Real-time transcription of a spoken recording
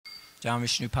Jam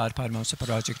Vishnu Pad Padmamsa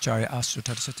Parajikacharya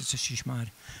Asrutar Satisashishmad.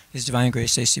 His Divine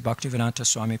Grace A.C. Bhaktivedanta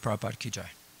Swami Prabhupada Ki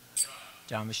Jai.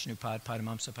 Jam Vishnu Pad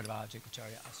Padmamsa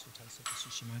Parajikacharya Asrutar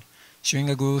Satisashishmad.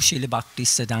 Shringa Guru Shila Bhakti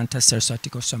Siddhanta Saraswati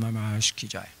Goswami Maharaj Ki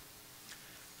Jai.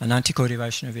 Ananti Koti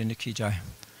Vaishnavinda Ki Jai.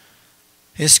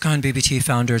 ISKCON BBT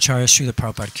Founder Acharya Srila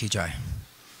Prabhupada Ki Jai.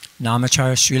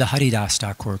 Namacharya Srila Haridas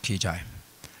Thakur Ki Jai.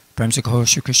 Premsakho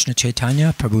Shri Krishna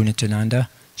Chaitanya Prabhu Nityananda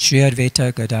Shri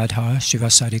Advaita Gadadhar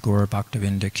Shivasari Gaur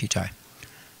Bhaktavinda Ki Jai.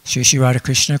 Shri Shri Radha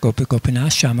Krishna Gopi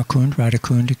Gopinath Shamakund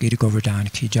Radhakund Gita Govardhan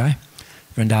Ki Jai.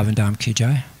 Vrindavan Dham Ki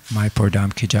Jai. Mayapur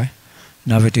Dham Ki Jai.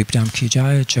 Navadvip Dham Ki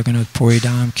Jai. Jagannath Puri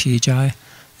Dham Ki Jai.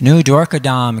 New Dwarka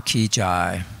Dham Ki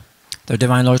Jai. Their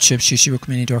Divine Lordship Shri Shri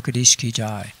Rukmini Dwarkadish Ki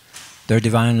Jai. Their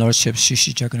Divine Lordship Shri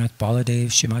Shri Jagannath Baladev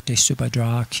Shrimati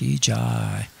Subhadra Ki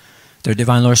Jai. Their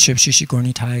Divine Lordship Shri Shri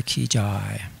Gaurnitai Ki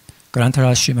Jai.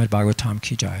 Granthara Srimad Bhagavatam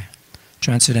Ki Jai.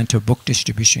 Transcendental Book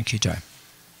Distribution Ki Jai.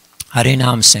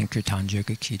 Harinam Sankirtan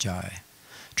Yoga Ki Jai.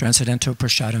 Transcendental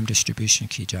Prashadam Distribution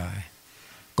Ki Jai.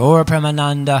 Gaur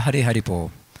Pramananda Hari Hari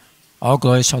Bol. All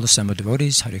glories to all assembled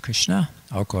devotees, Hare Krishna.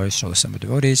 All glories to all assembled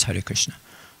devotees, Hare Krishna.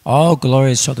 All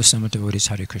glories to all assembled devotees,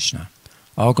 Hare Krishna.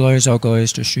 All glories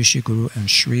to Sri Sri Guru and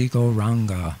Sri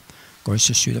Gauranga. Glories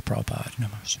to Srila Prabhupada.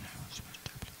 Namaste.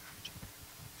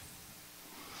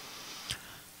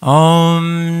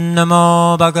 Om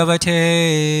Namo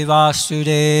Bhagavate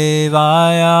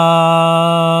Vasudevaya.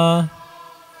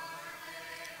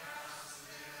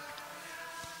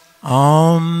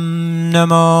 Om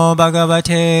Namo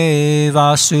Bhagavate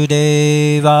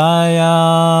Vasudevaya.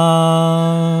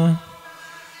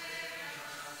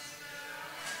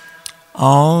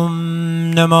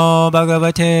 Om Namo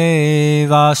Bhagavate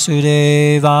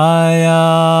Vasudevaya.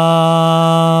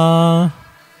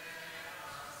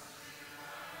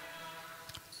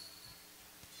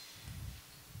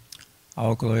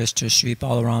 All glories to Sri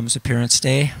Balarama's appearance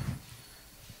day.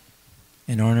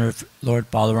 In honor of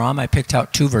Lord Balaram, I picked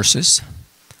out 2 verses.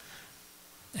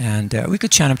 And we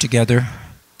could chant them together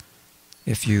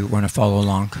if you want to follow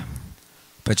along.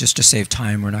 But just to save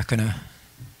time, we're not going to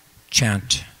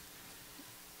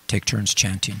take turns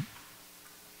chanting.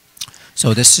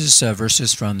 So this is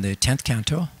verses from the 10th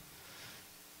canto,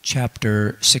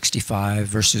 chapter 65,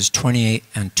 verses 28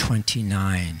 and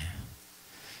 29.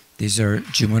 These are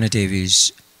Jamuna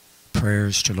Devi's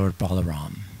prayers to Lord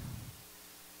Balaram.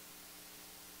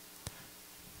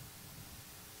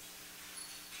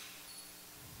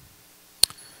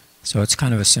 So it's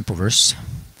kind of a simple verse,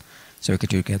 so we could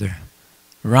do it together.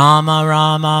 Rama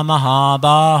Rama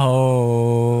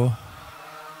Mahabaho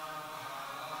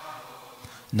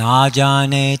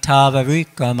Najane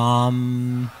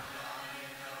Tavavikamam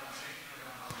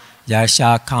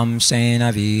Yashakam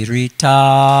Sena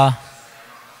Virita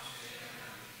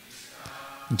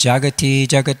Jagati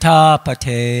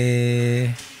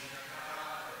Jagatapate.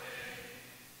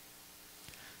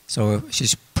 So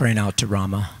she's praying out to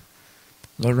Rama.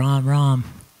 Lord Ram.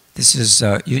 This is,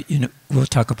 you know, we'll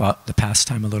talk about the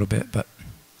pastime a little bit, but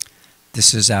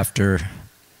this is after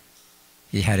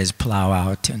he had his plow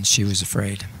out and she was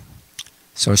afraid.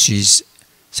 So she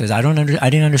says, I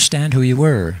didn't understand who you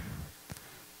were.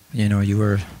 You know, you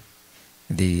were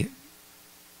the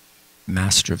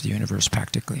master of the universe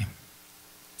practically.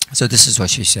 So this is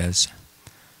what she says.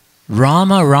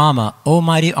 Rama, Rama, O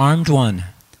mighty armed one,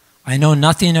 I know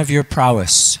nothing of your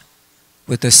prowess.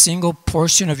 With a single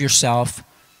portion of yourself,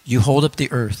 you hold up the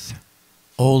earth,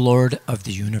 O Lord of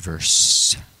the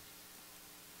universe.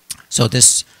 So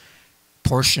this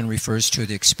portion refers to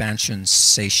the expansion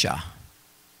Sesha,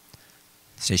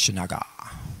 Seshanaga.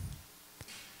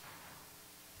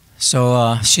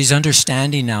 So she's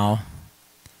understanding now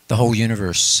the whole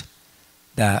universe,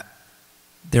 that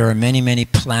there are many, many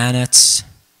planets,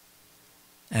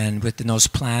 and within those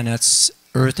planets,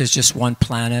 Earth is just one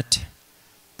planet.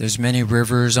 There's many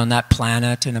rivers on that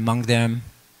planet, and among them,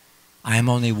 I am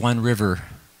only one river,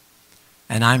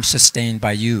 and I'm sustained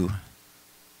by you.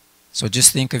 So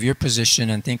just think of your position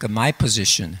and think of my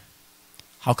position.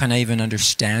 How can I even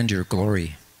understand your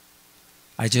glory?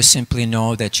 I just simply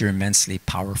know that you're immensely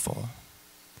powerful.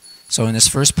 So in this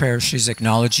first prayer, she's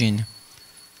acknowledging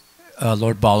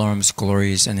Lord Balaram's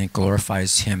glories, and it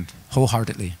glorifies him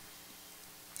wholeheartedly.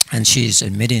 And she's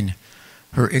admitting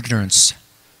her ignorance.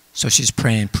 So she's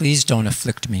praying, please don't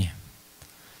afflict me.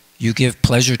 You give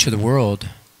pleasure to the world,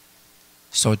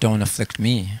 so don't afflict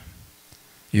me.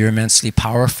 You're immensely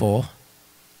powerful.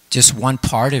 Just one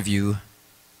part of you,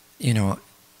 you know,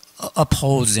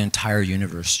 upholds the entire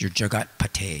universe. You're Jagat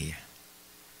Pate.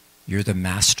 You're the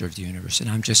master of the universe, and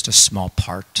I'm just a small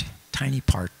part, tiny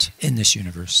part in this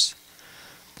universe.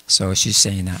 So she's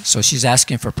saying that. So she's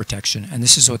asking for protection. And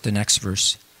this is what the next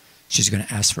verse, she's going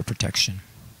to ask for protection.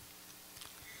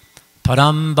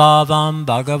 Param bhavam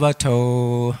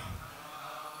bhagavato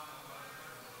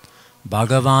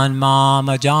Bhagavan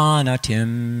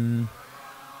mamajanatim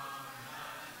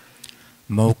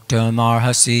Moktam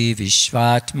arhasi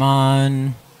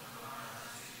vishvatman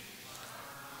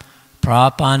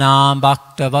Prapanam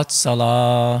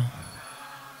bhaktavatsala.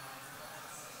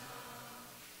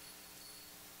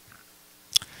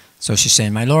 So she's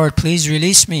saying, my Lord, please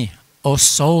release me, O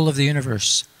soul of the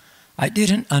universe. I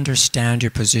didn't understand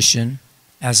your position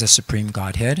as the Supreme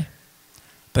Godhead,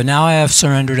 but now I have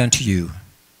surrendered unto you,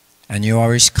 and you are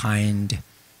always kind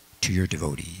to your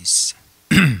devotees.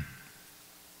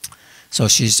 So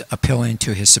she's appealing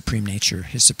to his supreme nature,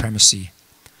 his supremacy,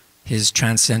 his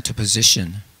transcendental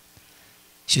position.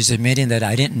 She's admitting that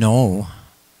I didn't know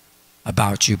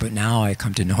about you, but now I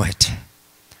come to know it.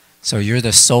 So you're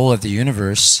the soul of the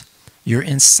universe. You're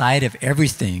inside of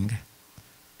everything.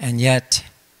 And yet,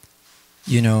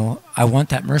 you know, I want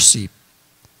that mercy.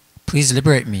 Please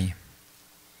liberate me.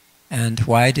 And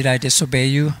why did I disobey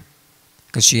you?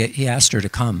 Because he asked her to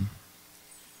come.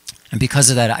 And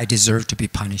because of that, I deserve to be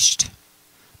punished.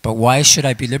 But why should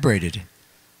I be liberated?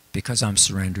 Because I'm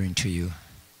surrendering to you.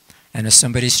 And if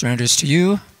somebody surrenders to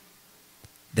you,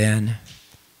 then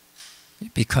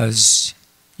because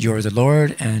you're the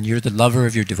Lord and you're the lover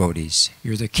of your devotees.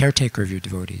 You're the caretaker of your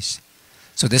devotees.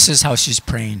 So this is how she's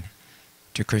praying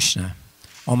to Krishna.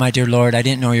 Oh, my dear Lord, I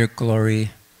didn't know your glory,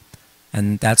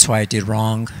 and that's why I did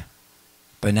wrong.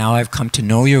 But now I've come to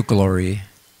know your glory,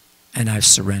 and I've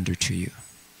surrendered to you.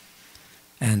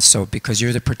 And so because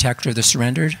you're the protector of the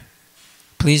surrendered,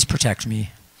 please protect me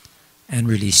and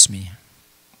release me.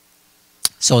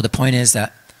 So the point is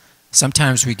that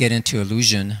sometimes we get into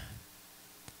illusion,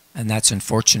 and that's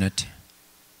unfortunate.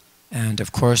 And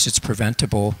of course it's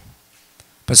preventable.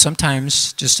 But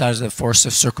sometimes, just out of the force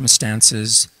of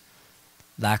circumstances,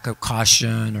 lack of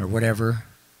caution or whatever,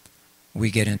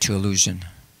 we get into illusion.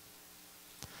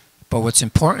 But what's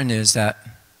important is that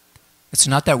it's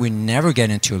not that we never get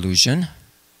into illusion,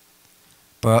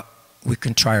 but we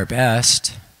can try our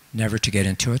best never to get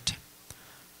into it.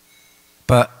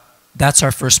 But that's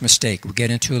our first mistake. We get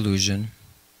into illusion.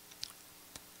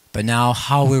 But now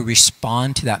how we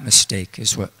respond to that mistake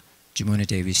is what Jamuna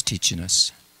Devi is teaching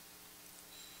us.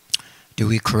 Do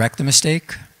we correct the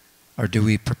mistake, or do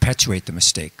we perpetuate the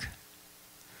mistake?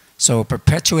 So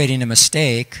perpetuating a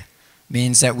mistake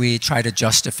means that we try to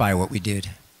justify what we did,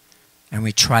 and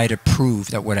we try to prove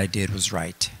that what I did was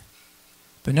right.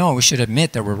 But no, we should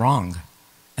admit that we're wrong,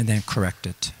 and then correct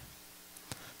it.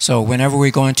 So whenever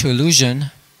we go into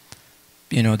illusion,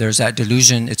 you know, there's that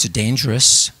delusion, it's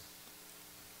dangerous,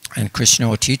 and Krishna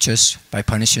will teach us by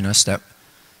punishing us that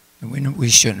we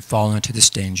shouldn't fall into this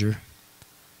danger.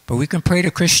 But we can pray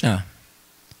to Krishna.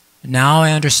 Now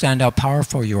I understand how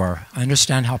powerful you are. I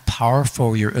understand how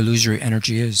powerful your illusory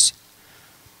energy is.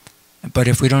 But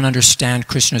if we don't understand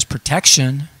Krishna's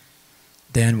protection,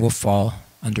 then we'll fall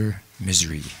under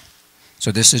misery.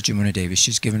 So this is Jamuna Devi.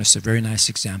 She's given us a very nice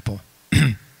example.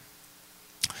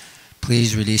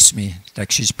 Please release me,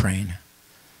 like she's praying.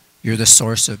 You're the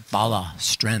source of bala,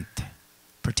 strength.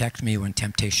 Protect me when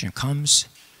temptation comes,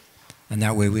 and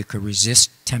that way we could resist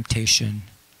temptation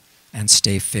and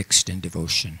stay fixed in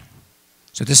devotion.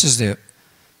 So this is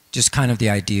just kind of the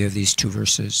idea of these two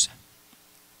verses.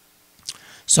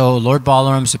 So Lord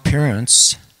Balaram's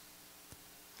appearance,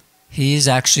 he is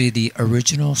actually the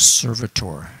original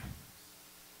servitor.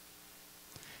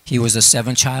 He was a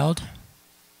seventh child.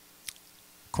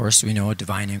 Of course, we know a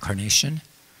divine incarnation.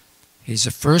 He's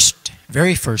the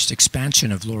very first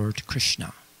expansion of Lord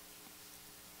Krishna,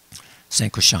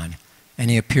 Sankarshan. And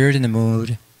he appeared in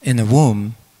the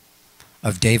womb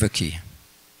of Devaki.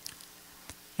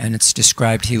 And it's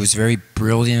described he was very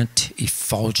brilliant,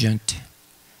 effulgent,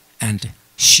 and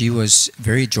she was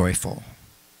very joyful.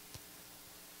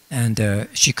 And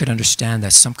she could understand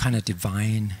that some kind of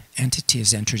divine entity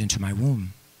has entered into my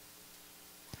womb.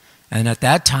 And at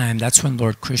that time, that's when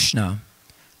Lord Krishna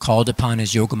called upon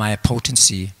his Yogamaya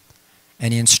potency,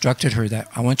 and he instructed her that,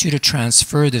 I want you to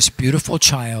transfer this beautiful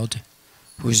child,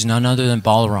 who is none other than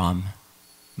Balaram,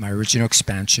 my original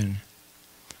expansion,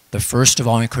 the first of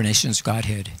all incarnations of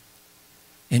Godhead,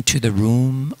 into the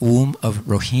womb of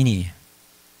Rohini,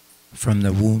 from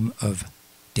the womb of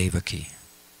Devaki.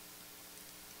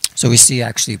 So we see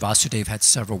actually Vasudeva had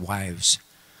several wives,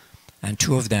 and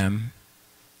two of them,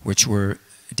 which were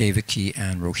Devaki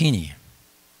and Rohini.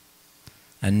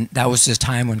 And that was the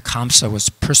time when Kamsa was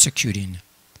persecuting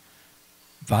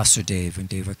Vasudeva and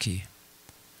Devaki.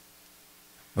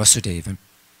 Vasudeva.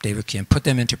 Devaki and put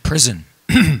them into prison.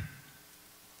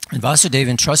 And Vasudeva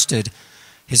entrusted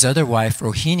his other wife,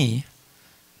 Rohini,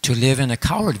 to live in a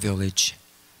cowherd village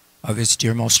of his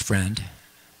dearmost friend,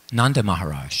 Nanda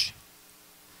Maharaj.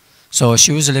 So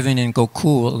she was living in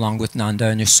Gokul along with Nanda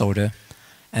and Yasoda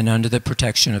and under the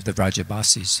protection of the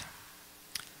Vrajabasis.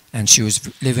 And she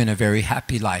was living a very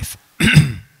happy life.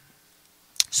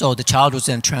 So the child was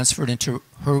then transferred into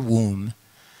her womb,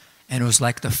 and it was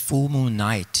like the full moon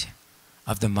night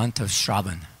of the month of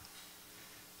Shravan.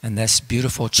 And this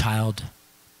beautiful child,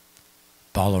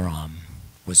 Balaram,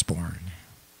 was born.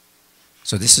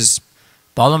 So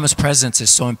Balarama's presence is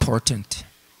so important.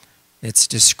 It's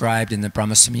described in the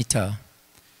Brahma Samhita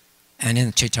and in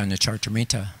the Chaitanya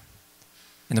Charitamrita.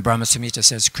 And the Brahma Samhita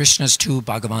says, Krishna's tu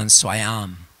Bhagavan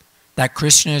Swayam. That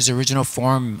Krishna is the original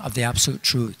form of the absolute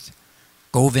truth.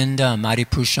 Govinda Mari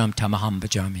Purusham Tamaham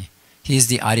Bhajami. He is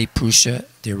the Adi Purusha,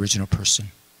 the original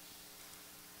person.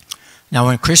 Now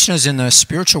when Krishna is in the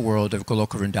spiritual world of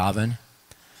Goloka Vrindavan,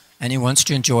 and he wants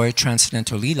to enjoy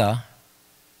transcendental Leela,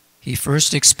 he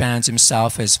first expands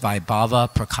himself as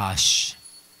Vaibhava Prakash,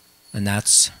 and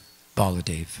that's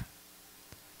Baladev.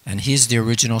 And he's the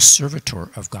original servitor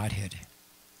of Godhead.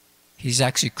 He's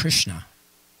actually Krishna.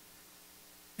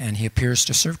 And he appears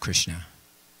to serve Krishna.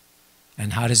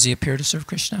 And how does he appear to serve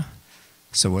Krishna?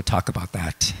 So we'll talk about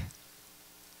that.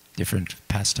 Different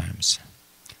pastimes.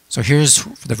 So here's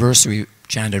the verse we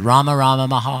chanted. Rama Rama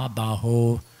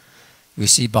Mahabaho. We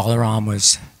see Balaram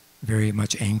was very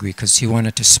much angry because he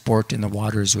wanted to sport in the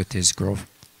waters with his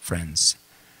girlfriends,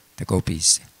 the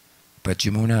gopis. But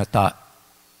Jamuna thought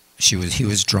he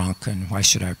was drunk, and why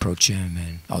should I approach him,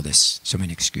 and all this, so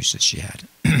many excuses she had.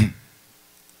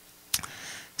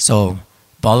 So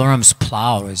Balaram's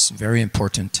plow is very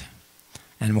important.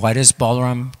 And why does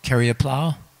Balaram carry a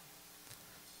plow?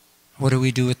 What do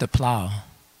we do with the plow?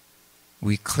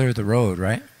 We clear the road,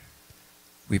 right?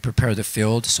 We prepare the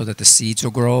field so that the seeds will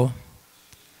grow.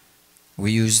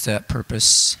 We use that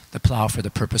purpose, the plow, for the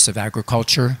purpose of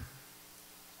agriculture,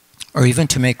 or even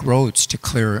to make roads to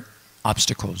clear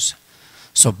obstacles.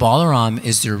 So Balaram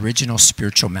is the original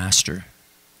spiritual master.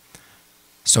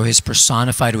 So he's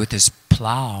personified with his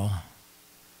plow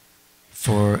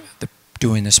for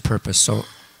doing this purpose. So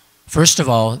first of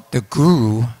all, the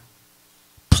Guru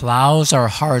plows our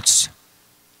hearts.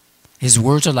 His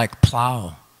words are like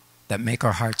plow that make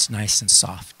our hearts nice and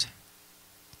soft.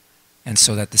 And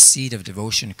so that the seed of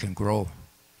devotion can grow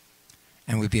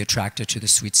and we be attracted to the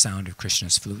sweet sound of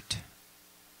Krishna's flute.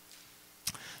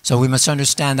 So we must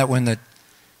understand that when the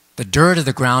dirt of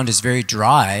the ground is very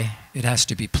dry, it has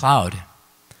to be plowed.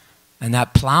 And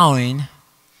that plowing,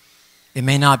 it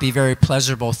may not be a very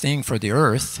pleasurable thing for the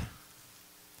earth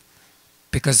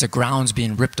because the ground's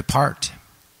being ripped apart.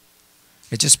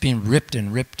 It's just being ripped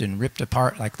and ripped and ripped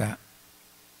apart like that.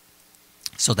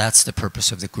 So that's the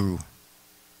purpose of the Guru,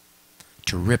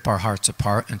 to rip our hearts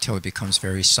apart until it becomes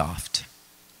very soft.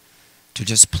 To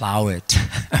just plow it,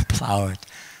 plow it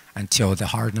until the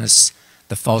hardness,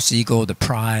 the false ego, the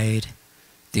pride,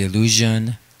 the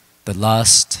illusion, the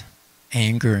lust,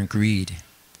 anger, and greed,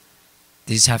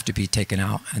 these have to be taken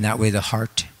out. And that way the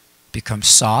heart becomes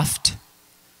soft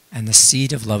and the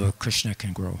seed of love of Krishna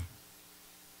can grow.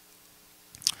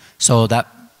 So that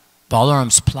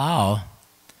Balaram's plow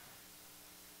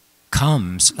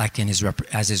comes like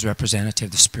as his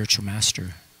representative, the spiritual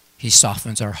master. He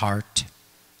softens our heart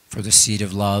for the seed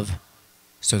of love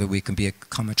so that we can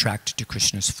become attracted to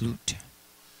Krishna's flute.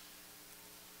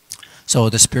 So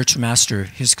the spiritual master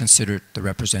is considered the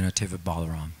representative of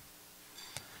Balaram.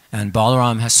 And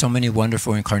Balaram has so many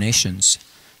wonderful incarnations.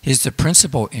 He's the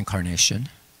principal incarnation,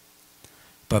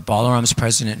 but Balaram's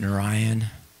present in Narayan.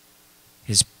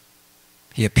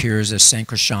 He appears as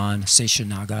Sankarshan,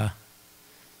 Seshanaga.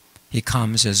 He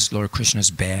comes as Lord Krishna's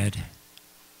bed.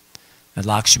 And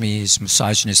Lakshmi is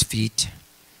massaging his feet,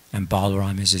 and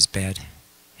Balaram is his bed,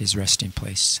 his resting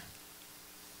place.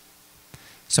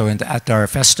 So at our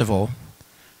festival,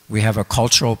 we have a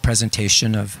cultural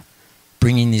presentation of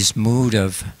bringing this mood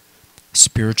of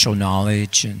spiritual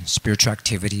knowledge and spiritual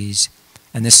activities.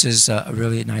 And this is a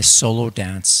really nice solo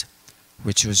dance,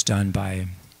 which was done by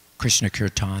Krishna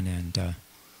Kirtan and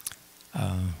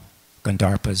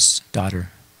Gandharpa's daughter,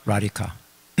 Radhika.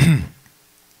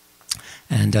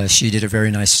 And she did a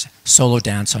very nice solo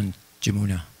dance on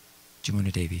Jamuna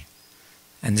Devi.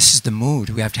 And this is the mood.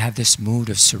 We have to have this mood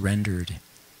of surrendered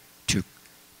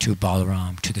to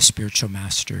Balaram, to the spiritual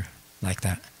master, like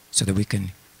that, so that we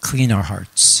can clean our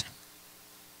hearts.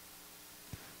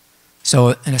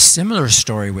 So in a similar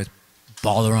story with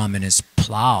Balaram and his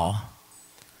plow,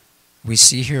 we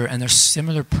see here, and there's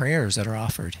similar prayers that are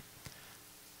offered.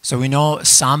 So we know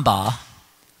Samba,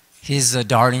 he's the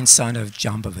darling son of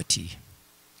Jambavati.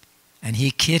 And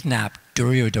he kidnapped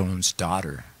Duryodhana's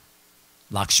daughter,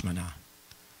 Lakshmana,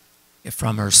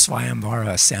 from her Swayamvara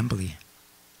assembly.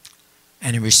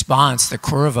 And in response, the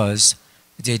Kauravas,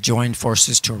 they joined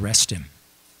forces to arrest him.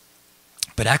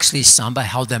 But actually, Samba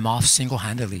held them off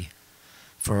single-handedly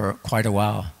for quite a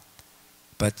while.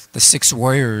 But the 6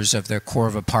 warriors of the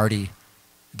Kaurava party,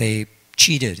 they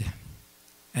cheated.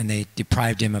 And they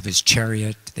deprived him of his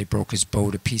chariot. They broke his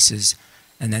bow to pieces.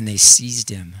 And then they seized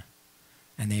him.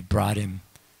 And they brought him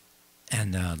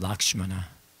and Lakshmana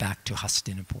back to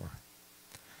Hastinapur.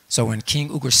 So when King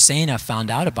Ugrasena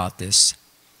found out about this,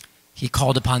 he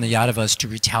called upon the Yadavas to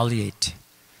retaliate.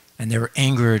 And they were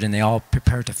angered and they all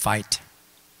prepared to fight.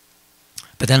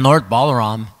 But then Lord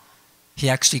Balaram, he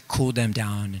actually cooled them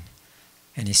down.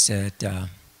 And he said,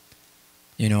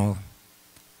 you know,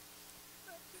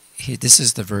 this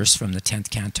is the verse from the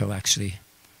 10th canto, actually.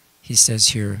 He says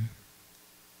here,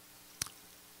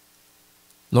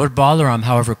 Lord Balaram,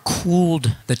 however,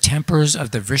 cooled the tempers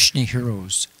of the Vrishni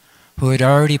heroes who had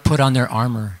already put on their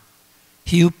armor.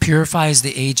 He who purifies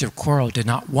the age of quarrel did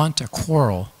not want a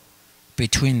quarrel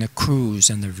between the Kurus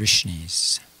and the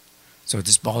Vrishnis. So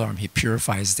this Balaram, he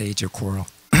purifies the age of quarrel.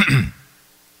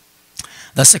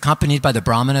 Thus, accompanied by the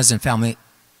Brahmanas and family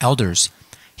elders,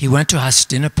 he went to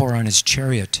Hastinapur on his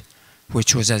chariot,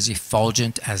 which was as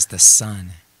effulgent as the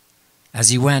sun. As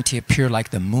he went, he appeared like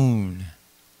the moon,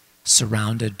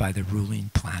 surrounded by the ruling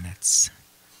planets.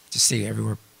 Just see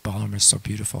everywhere Balaram is so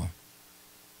beautiful.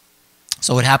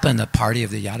 So what happened, the party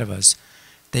of the Yadavas,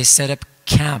 they set up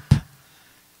camp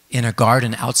in a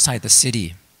garden outside the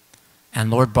city. And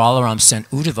Lord Balaram sent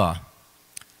Uddhava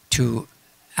to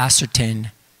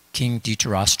ascertain King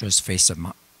Dhritarashtra's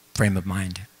frame of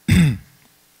mind. And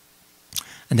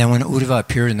then when Uddhava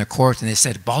appeared in the court and they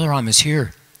said, Balaram is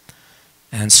here.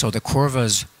 And so the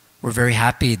Kauravas were very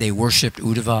happy. They worshipped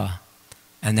Uddhava.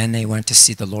 And then they went to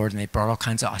see the Lord and they brought all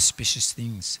kinds of auspicious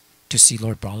things to see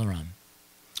Lord Balaram.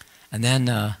 And then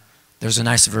there's a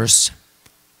nice verse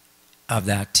of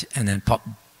that. And then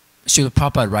Srila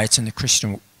Prabhupada writes in the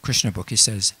Krishna book, he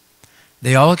says,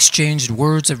 they all exchanged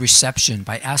words of reception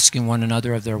by asking one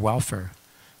another of their welfare.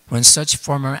 When such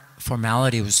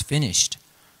formality was finished,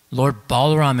 Lord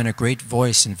Balaram in a great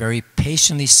voice and very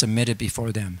patiently submitted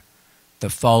before them the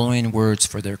following words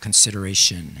for their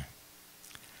consideration.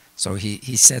 So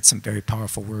he said some very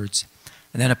powerful words.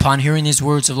 And then upon hearing these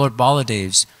words of Lord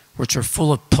Baladev's, which were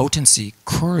full of potency,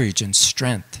 courage, and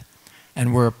strength,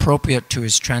 and were appropriate to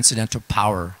his transcendental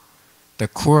power, the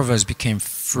Kauravas became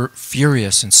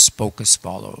furious and spoke as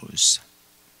follows.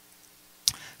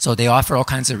 So they offer all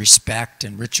kinds of respect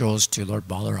and rituals to Lord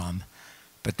Balaram.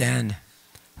 But then,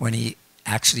 when he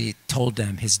actually told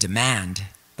them his demand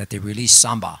that they release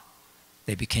Samba,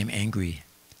 they became angry.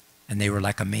 And they were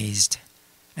like amazed.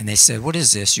 And they said, what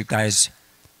is this? You guys,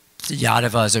 the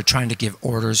Yadavas are trying to give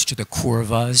orders to the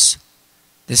Kauravas.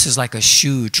 This is like a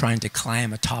shoe trying to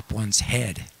climb atop one's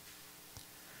head.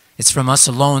 It's from us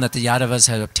alone that the Yadavas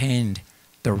had obtained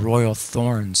the royal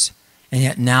thorns, and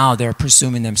yet now they're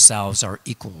presuming themselves our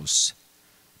equals.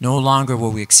 No longer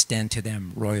will we extend to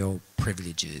them royal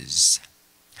privileges.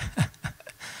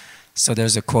 So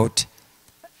there's a quote,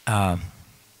 I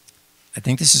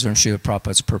think this is from Srila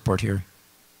Prabhupada's purport here,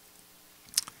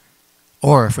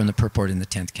 or from the purport in the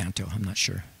 10th canto, I'm not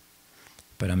sure,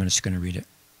 but I'm just going to read it.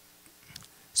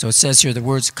 So it says here the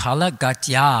words Kala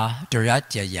Gatya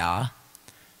Duryatyaya,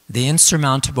 the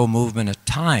insurmountable movement of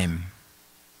time.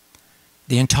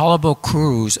 The intolerable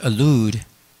Kurus allude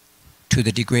to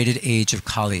the degraded age of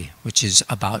Kali, which is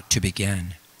about to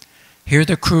begin. Here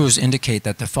the Kurus indicate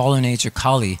that the fallen age of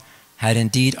Kali had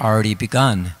indeed already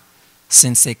begun,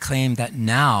 since they claim that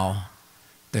now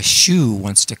the shoe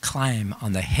wants to climb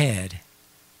on the head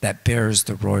that bears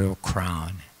the royal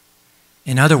crown.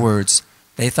 In other words,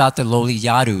 they thought the lowly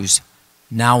Yadus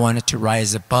now wanted to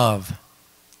rise above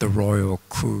the royal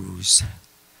Kurus.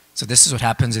 So this is what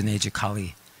happens in the age of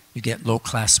Kali. You get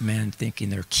low-class men thinking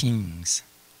they're kings,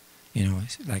 you know,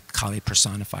 like Kali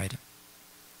personified.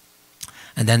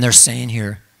 And then they're saying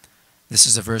here, this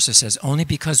is a verse that says, only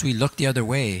because we look the other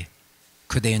way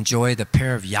could they enjoy the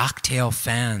pair of yak-tail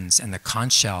fans and the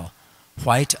conch shell,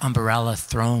 white umbrella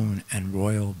throne and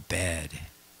royal bed.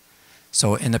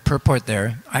 So in the purport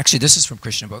there, actually this is from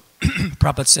Krishna book,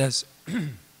 Prabhupada says,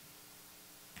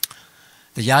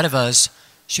 the Yadavas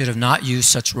should have not used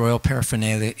such royal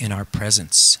paraphernalia in our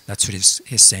presence. That's what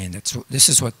he's saying. This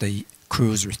is what the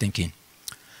Kurus were thinking.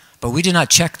 But we did not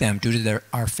check them due to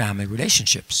our family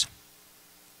relationships.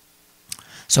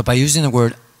 So by using the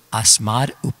word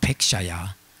asmad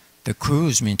upekshaya, The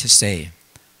crews mean to say,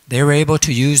 they were able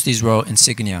to use these royal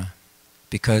insignia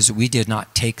because we did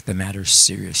not take the matter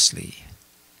seriously.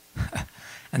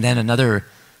 And then another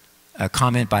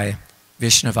comment by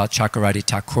Vishnava Chakravarti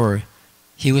Thakur,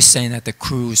 he was saying that the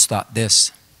crews thought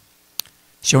this: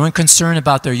 showing concern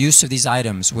about their use of these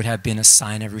items would have been a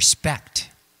sign of respect.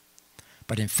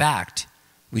 But in fact,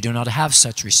 we do not have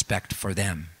such respect for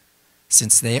them,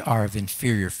 since they are of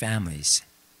inferior families.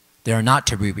 They are not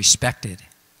to be respected,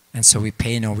 and so we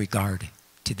pay no regard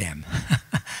to them.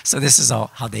 So this is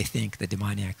all how they think, the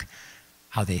demoniac,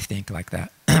 how they think like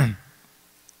that.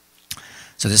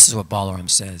 So this is what Balaram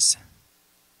says.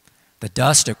 The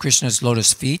dust of Krishna's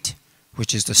lotus feet,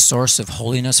 which is the source of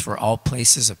holiness for all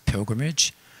places of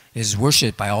pilgrimage, is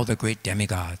worshipped by all the great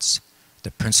demigods.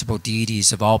 The principal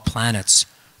deities of all planets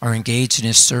are engaged in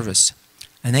his service,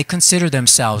 and they consider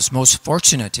themselves most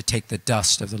fortunate to take the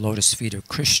dust of the lotus feet of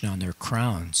Krishna on their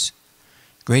crowns.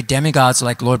 Great demigods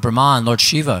like Lord Brahma and Lord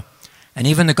Shiva, and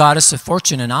even the goddess of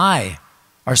fortune and I,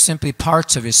 are simply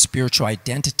parts of his spiritual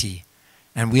identity,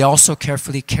 and we also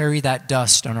carefully carry that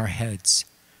dust on our heads.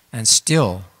 And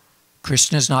still,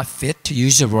 Krishna is not fit to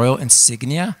use the royal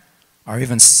insignia or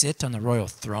even sit on the royal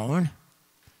throne.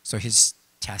 So he's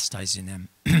chastising them.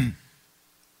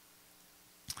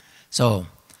 So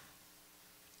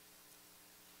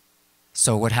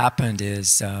what happened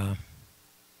is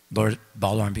Lord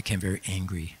Balaram became very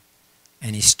angry,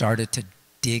 and he started to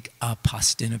dig up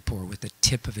Hastinapur with the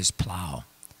tip of his plow,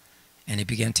 and he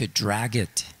began to drag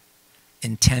it,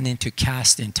 intending to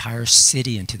cast the entire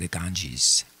city into the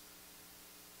Ganges.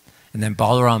 And then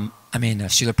Srila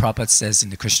Prabhupada says in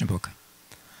the Krishna book,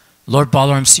 Lord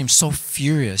Balaram seemed so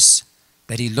furious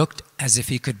that he looked as if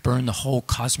he could burn the whole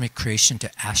cosmic creation to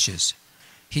ashes.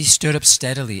 He stood up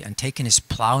steadily and, taking his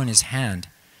plow in his hand,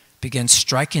 began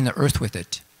striking the earth with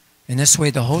it. In this way,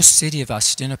 the whole city of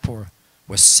Hastinapur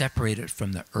was separated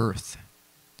from the earth.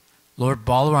 Lord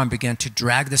Balaram began to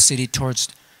drag the city towards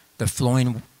the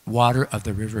flowing water of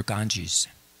the river Ganges.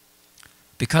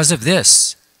 Because of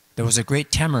this, there was a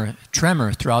great tremor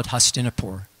throughout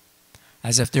Hastinapur,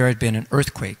 as if there had been an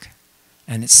earthquake,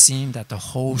 and it seemed that the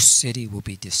whole city will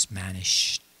be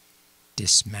dismantled.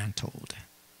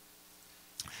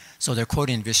 So they're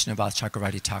quoting Vishnava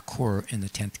Chakravarti Thakur in the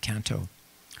 10th canto.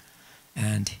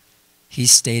 And he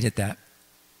stated that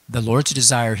by the Lord's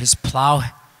desire, his plow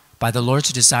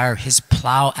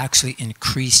actually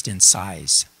increased in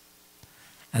size.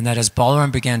 And that as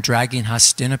Balaram began dragging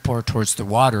Hastinapur towards the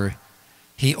water,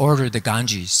 he ordered the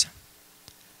Ganges,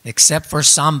 except for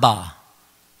Samba,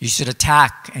 you should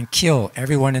attack and kill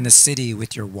everyone in the city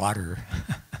with your water.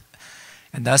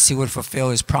 And thus he would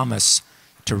fulfill his promise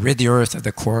to rid the earth of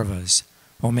the Kauravas,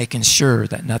 while making sure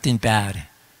that nothing bad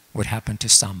would happen to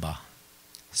Samba.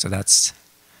 So that's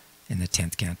in the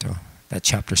 10th canto, that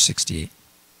chapter 68.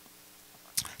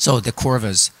 So the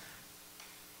Kauravas,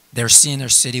 they're seeing their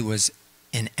city was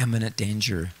in imminent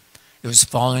danger. It was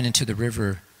falling into the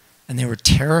river, and they were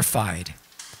terrified.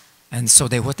 And so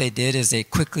what they did is they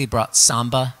quickly brought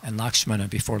Samba and Lakshmana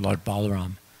before Lord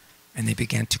Balaram, and they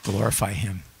began to glorify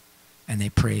him. And they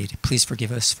prayed, please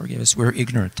forgive us, we're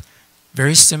ignorant.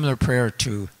 Very similar prayer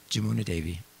to Jamuna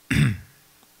Devi.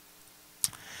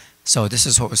 So this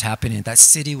is what was happening. That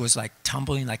city was like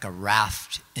tumbling like a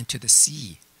raft into the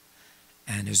sea,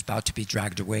 and it was about to be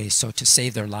dragged away. So to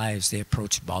save their lives, they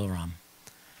approached Balaram.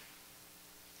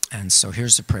 And so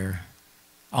here's the prayer.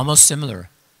 Almost similar.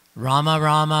 Rama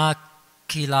Rama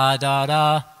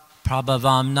Kiladara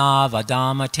Prabhavamna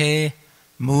Vadamate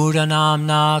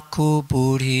Mudanamna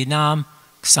Kubudhinam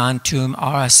Xantum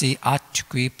Arasi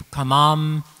Atgrip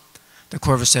Kamam. The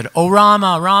Kauravas said, O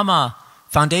Rama, Rama,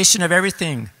 foundation of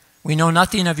everything, we know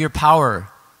nothing of your power.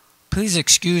 Please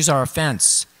excuse our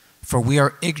offense, for we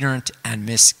are ignorant and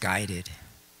misguided.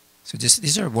 So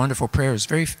these are wonderful prayers.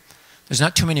 There's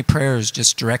not too many prayers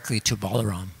just directly to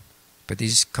Balaram, but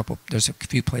there's a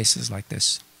few places like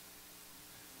this.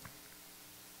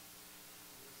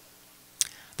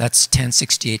 That's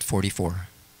 1068:44.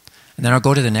 And then I'll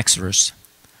go to the next verse.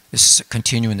 This is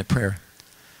continuing the prayer.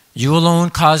 You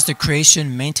alone caused the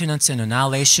creation, maintenance, and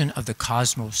annihilation of the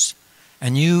cosmos,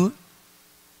 and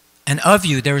of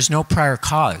you there is no prior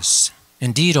cause.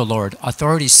 Indeed, O Lord,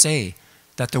 authorities say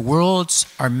that the worlds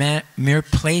are mere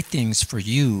playthings for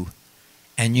you,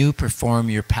 and you perform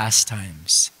your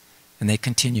pastimes. And they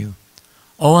continue.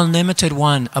 O unlimited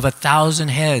one of 1,000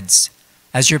 heads,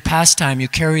 as your pastime you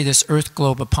carry this earth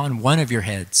globe upon one of your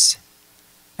heads.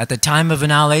 At the time of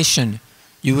annihilation,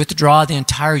 you withdraw the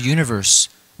entire universe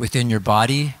within your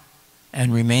body,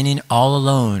 and remaining all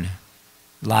alone,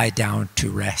 lie down to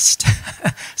rest.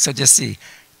 So just see,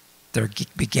 they're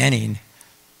beginning,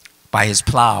 by his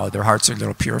plow, their hearts are a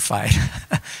little purified,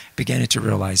 beginning to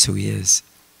realize who he is.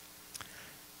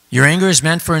 Your anger is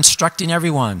meant for instructing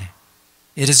everyone.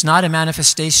 It is not a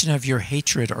manifestation of your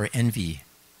hatred or envy.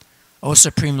 O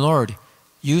Supreme Lord,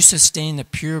 you sustain the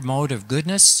pure mode of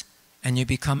goodness, and you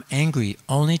become angry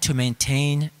only to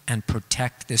maintain and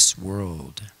protect this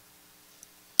world.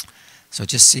 So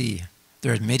just see,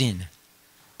 they're admitting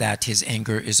that his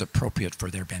anger is appropriate for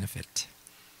their benefit.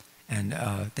 And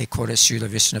they quote Srila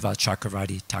Vishnava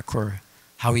Chakravarti Thakur,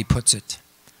 how he puts it.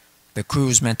 The crew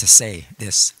is meant to say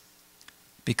this: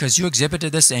 because you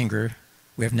exhibited this anger,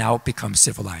 we have now become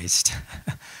civilized.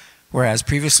 Whereas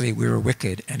previously we were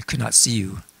wicked and could not see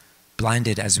you,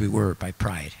 blinded as we were by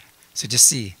pride. So just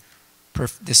see,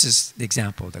 this is the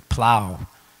example. The plow,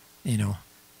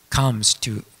 comes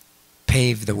to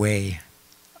pave the way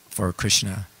for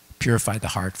Krishna, purify the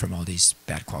heart from all these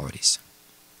bad qualities.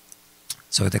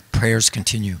 So the prayers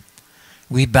continue.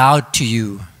 We bowed to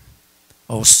you,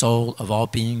 O soul of all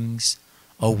beings,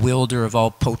 O wielder of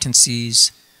all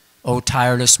potencies, O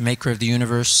tireless maker of the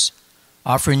universe.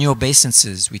 Offering you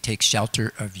obeisances, we take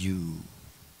shelter of you.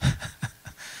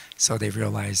 So they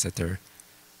realize that their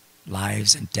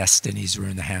lives and destinies were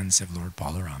in the hands of Lord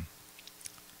Balaram.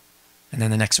 And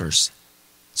then the next verse.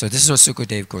 So this is what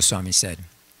Sukadev Goswami said.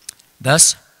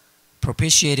 Thus,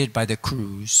 propitiated by the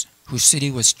crews, whose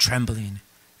city was trembling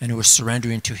and who were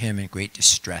surrendering to him in great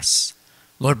distress,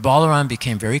 Lord Balaram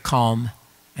became very calm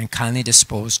and kindly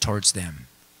disposed towards them.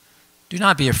 Do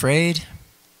not be afraid,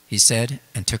 he said,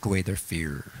 and took away their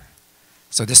fear.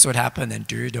 So this is what happened. And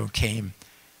Duryodhana came.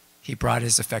 He brought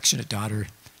his affectionate daughter,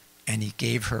 and he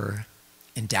gave her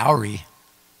in dowry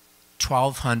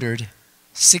 1,200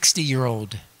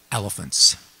 60-year-old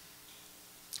elephants.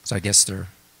 So I guess they're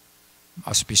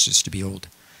auspicious to be old.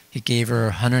 He gave her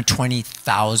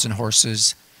 120,000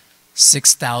 horses,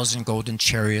 6,000 golden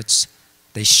chariots.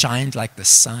 They shined like the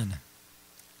sun,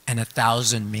 and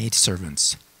 1,000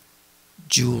 maidservants,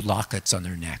 jewel lockets on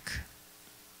their neck.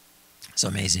 So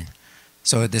amazing.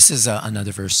 So this is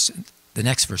another verse, the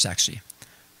next verse actually.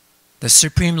 The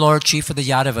Supreme Lord, chief of the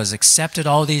Yadavas, accepted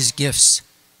all these gifts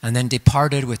and then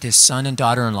departed with his son and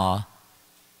daughter-in-law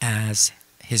as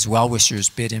his well-wishers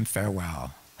bid him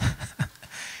farewell.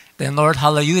 Then Lord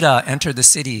Halayuda entered the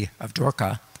city of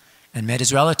Dwarka and met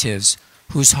his relatives,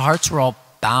 whose hearts were all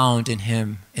bound in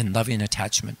him in loving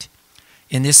attachment.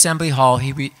 In the assembly hall,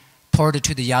 he reported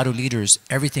to the Yadu leaders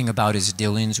everything about his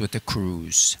dealings with the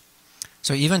crews.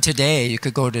 So even today, you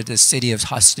could go to the city of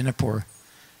Hastinapur,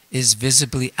 is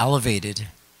visibly elevated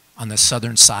on the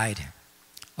southern side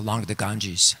along the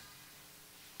Ganges.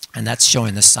 And that's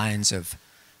showing the signs of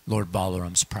Lord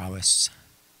Balaram's prowess.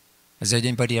 Has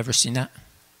anybody ever seen that?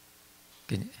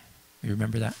 Can you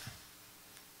remember that?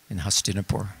 In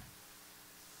Hastinapur.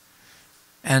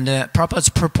 And Prabhupada's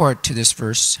purport to this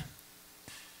verse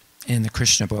in the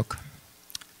Krishna book,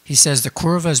 he says, the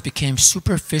Kauravas became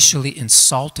superficially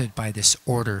insulted by this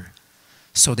order,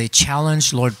 so they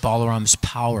challenged Lord Balaram's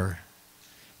power.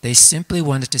 They simply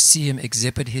wanted to see him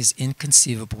exhibit his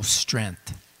inconceivable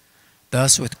strength.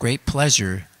 Thus, with great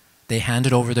pleasure, they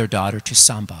handed over their daughter to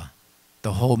Samba.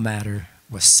 The whole matter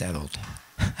was settled.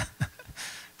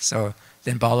 So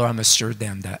then Balaram assured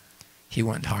them that he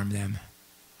wouldn't harm them.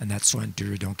 And that's when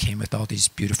Duryodhana came with all these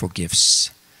beautiful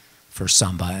gifts for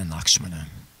Samba and Lakshmana.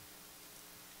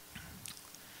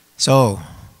 So,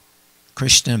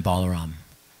 Krishna and Balaram.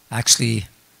 Actually,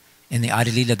 in the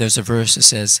Adilila, there's a verse that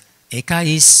says,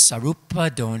 Ekais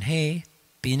sarupa donhe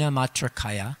bina matra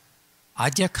kaya,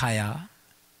 adya kaya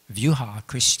vyuha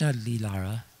Krishna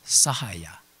lilara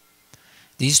sahaya.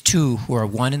 These two, who are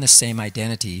one and the same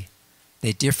identity,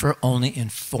 they differ only in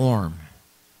form.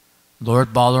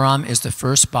 Lord Balaram is the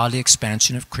first bodily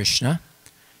expansion of Krishna,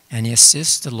 and he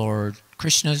assists the Lord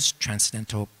Krishna's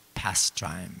transcendental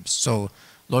pastimes. So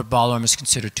Lord Balaram is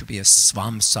considered to be a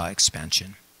Svamsa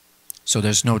expansion. So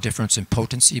there's no difference in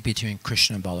potency between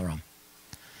Krishna and Balaram.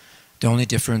 The only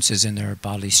difference is in their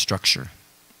bodily structure.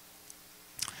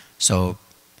 So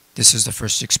this is the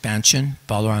first expansion.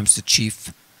 Balaram's the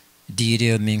chief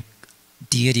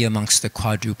deity amongst the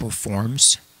quadruple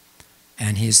forms,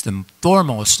 and he is the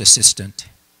foremost assistant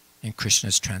in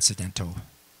Krishna's transcendental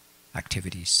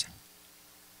activities.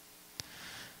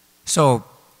 So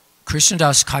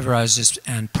Krishnadas Kaviraj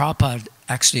and Prabhupada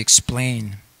actually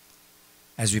explain,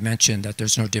 as we mentioned, that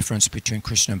there's no difference between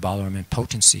Krishna and Balaram in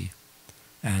potency,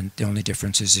 and the only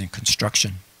difference is in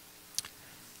construction.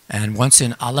 And once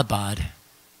in Allahabad,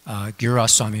 Giriraj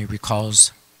Swami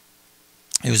recalls,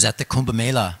 it was at the Kumbh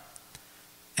Mela,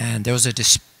 and there was a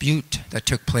dispute that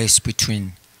took place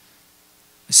between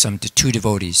two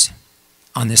devotees.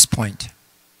 on this point.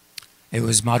 It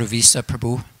was Madhuvisa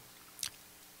Prabhu,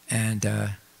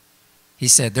 and he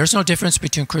said, there's no difference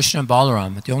between Krishna and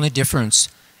Balaram. The only difference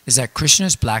is that Krishna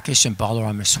is blackish and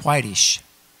Balaram is whitish.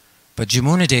 But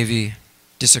Jamuna Devi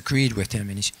disagreed with him,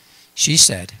 and she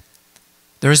said,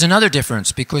 there is another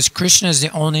difference because Krishna is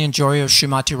the only enjoyer of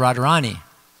Srimati Radharani.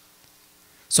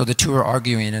 So the two are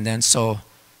arguing, and then so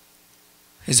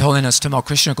His Holiness Tamal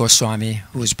Krishna Goswami,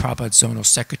 who was Prabhupada's zonal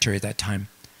secretary at that time,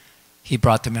 he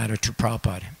brought the matter to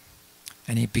Prabhupada,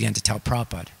 and he began to tell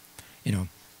Prabhupada,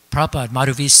 Prabhupada,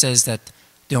 Madhuvisa says that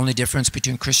the only difference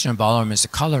between Krishna and Balaram is the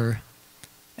color,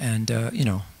 and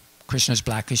Krishna is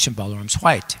blackish and Balaram's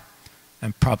white.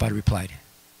 And Prabhupada replied,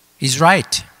 he's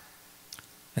right.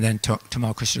 And then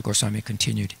Tamal Krishna Goswami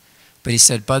continued. But he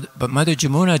said, but Mother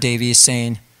Jamuna Devi is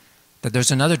saying that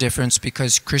there's another difference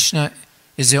because Krishna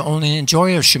is the only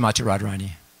enjoyer of Srimati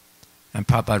Radharani. And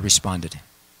Prabhupada responded,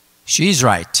 she's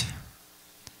right.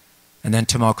 And then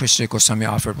Tamal Krishna Goswami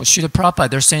offered, well, Srila Prabhupada,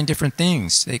 they're saying different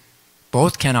things. They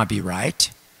both cannot be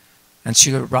right. And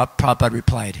Srila Prabhupada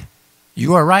replied,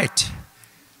 you are right.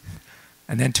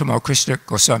 And then Tamal Krishna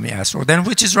Goswami asked, well, then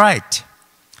which is right?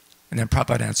 And then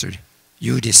Prabhupada answered,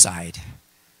 you decide.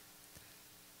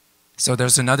 So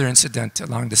there's another incident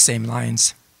along the same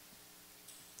lines.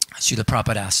 Srila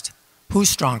Prabhupada asked, who's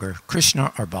stronger,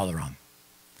 Krishna or Balaram?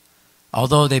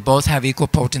 Although they both have equal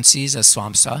potencies as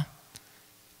Swamsa,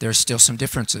 there are still some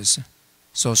differences.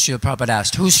 So Srila Prabhupada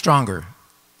asked, who's stronger?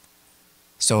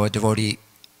 So a devotee,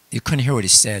 you couldn't hear what he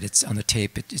said, it's on the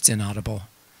tape, it's inaudible.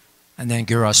 And then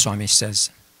Giriraj Swami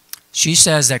says, she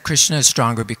says that Krishna is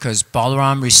stronger because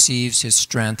Balaram receives his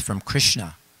strength from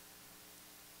Krishna.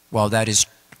 Well, that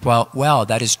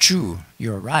is true,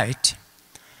 you're right.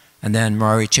 And then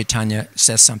Murari Chaitanya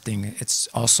says something, it's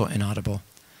also inaudible.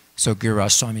 So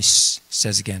Giriraj Swami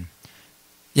says again,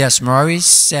 yes, Murari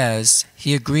says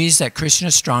he agrees that Krishna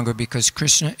is stronger because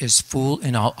Krishna is full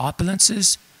in all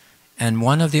opulences, and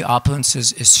one of the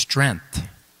opulences is strength.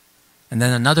 And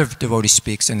then another devotee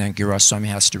speaks, and then Giriraj Swami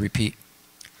has to repeat.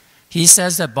 He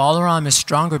says that Balaram is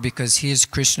stronger because he is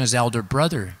Krishna's elder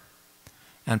brother.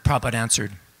 And Prabhupada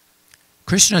answered,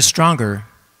 Krishna is stronger,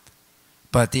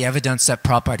 but the evidence that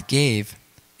Prabhupada gave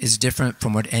is different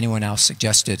from what anyone else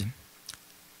suggested.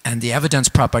 And the evidence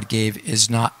Prabhupada gave is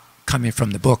not coming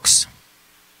from the books.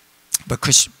 But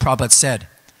Prabhupada said,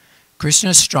 Krishna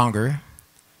is stronger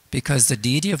because the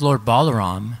deity of Lord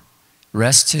Balaram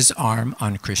rests his arm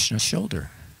on Krishna's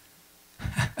shoulder.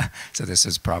 So this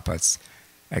is Prabhupada's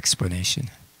explanation.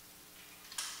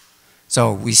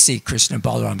 So we see Krishna and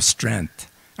Balaram's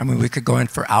strength. I mean, we could go in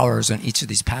for hours on each of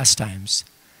these pastimes,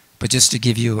 but just to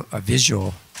give you a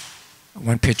visual,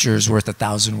 one picture is worth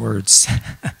 1,000 words.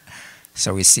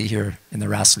 So we see here in the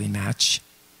wrestling match,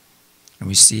 and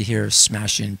we see here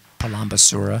smashing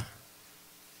Palambasura.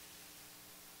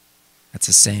 That's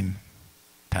the same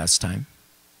pastime.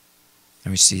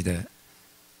 And we see the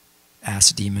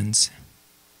ass demons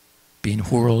being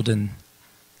whirled and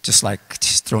just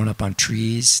thrown up on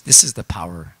trees. This is the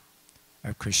power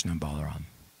of Krishna and Balaram.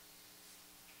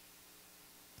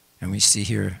 And we see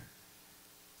here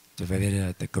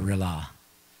the gorilla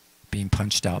being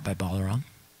punched out by Balaram.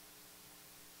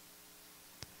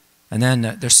 And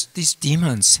then there's these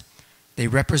demons. They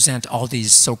represent all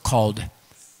these so-called,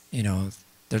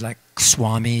 they're like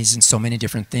swamis and so many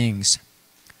different things.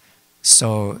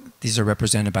 So these are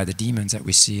represented by the demons that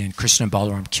we see, and Krishna and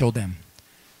Balaram kill them.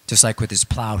 Just like with his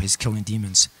plow, he's killing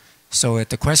demons. So at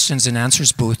the questions and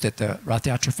answers booth at the Rath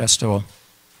Yatra festival,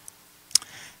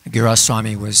 Giriraj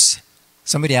Swami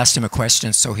somebody asked him a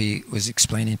question, so he was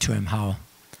explaining to him how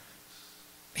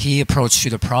he approached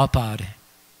Srila Prabhupada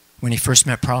when he first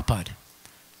met Prabhupada.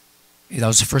 That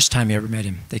was the first time he ever met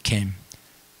him. They came.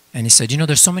 And he said,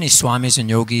 there's so many swamis and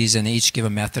yogis, and they each give a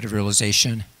method of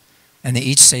realization, and they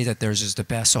each say that theirs is the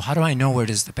best. So how do I know what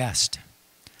is the best?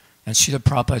 And Srila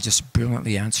Prabhupada just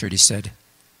brilliantly answered. He said,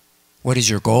 what is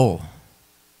your goal?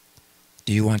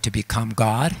 Do you want to become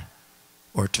God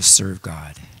or to serve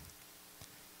God?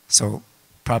 So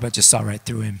Prabhupada just saw right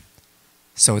through him.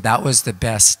 So that was the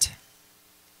best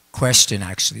question,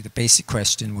 actually. The basic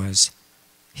question was,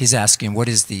 he's asking, what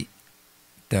is the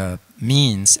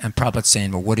means? And Prabhupada's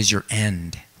saying, well, what is your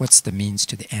end? What's the means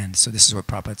to the end? So this is what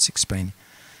Prabhupada's explaining.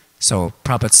 So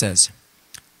Prabhupada says,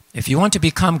 if you want to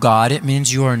become God, it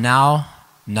means you are now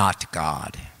not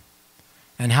God.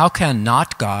 And how can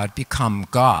not God become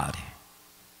God?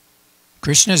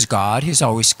 Krishna is God. He's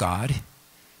always God.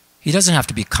 He doesn't have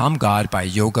to become God by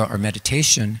yoga or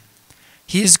meditation.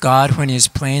 He is God when he is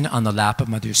playing on the lap of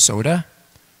Mother Yasoda.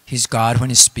 He's God when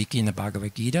he's speaking the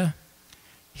Bhagavad Gita.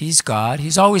 He's God.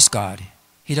 He's always God.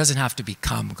 He doesn't have to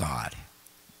become God.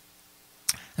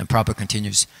 And Prabhupada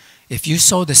continues, if you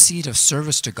sow the seed of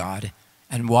service to God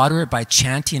and water it by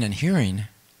chanting and hearing,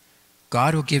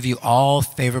 God will give you all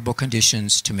favorable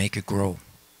conditions to make it grow.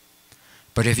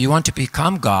 But if you want to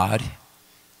become God,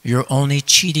 you're only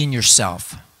cheating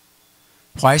yourself.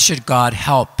 Why should God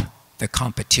help the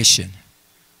competition?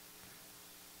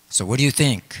 So what do you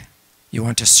think? You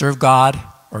want to serve God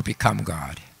or become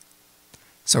God?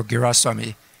 So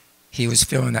Giraswami, he was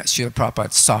feeling that Srila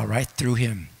Prabhupada saw right through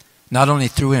him. Not only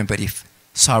through him, but he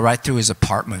saw right through his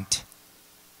apartment,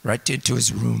 right into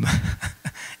his room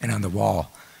and on the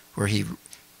wall, where he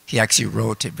actually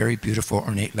wrote very beautiful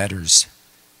ornate letters,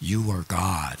 "You are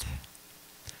God."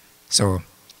 So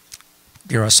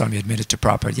Giraswami admitted to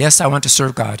Prabhupada, yes, I want to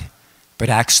serve God, but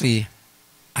actually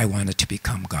I wanted to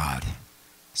become God.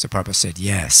 So Prabhupada said,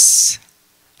 yes.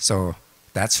 So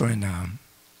that's when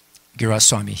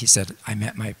Giraswami, he said, I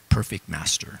met my perfect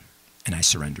master and I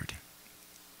surrendered.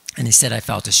 And he said, I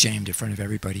felt ashamed in front of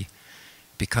everybody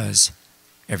because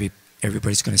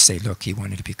everybody's going to say, look, he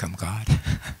wanted to become God.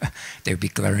 They would be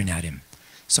glaring at him.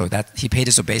 So that he paid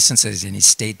his obeisances and he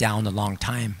stayed down a long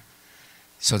time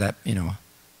so that, you know,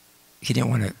 he didn't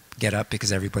want to get up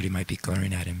because everybody might be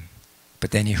glaring at him.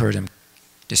 But then he heard him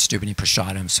distributing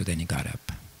prasadam, so then he got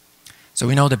up. So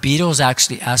we know the Beatles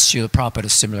actually asked Srila Prabhupada a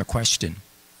similar question.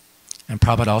 And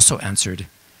Prabhupada also answered,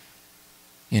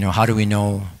 you know, how do we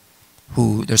know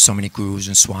who, there's so many gurus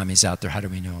and swamis out there, how do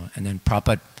we know? And then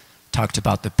Prabhupada talked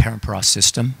about the parampara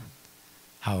system,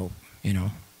 how, you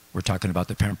know, we're talking about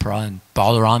the parampara, and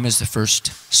Balarama is the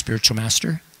first spiritual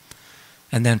master.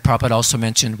 And then Prabhupada also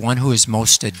mentioned one who is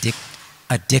most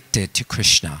addicted to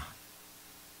Krishna,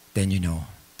 then you know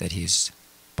that he's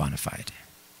bona fide.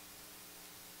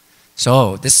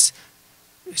 So this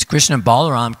is Krishna and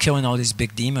Balaram killing all these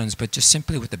big demons, but just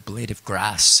simply with a blade of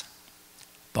grass,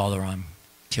 Balaram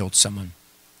killed someone.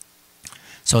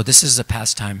 So this is a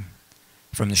pastime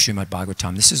from the Srimad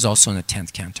Bhagavatam. This is also in the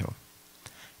 10th canto.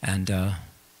 And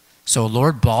so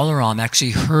Lord Balaram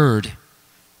actually heard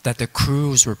that the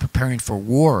Kurus were preparing for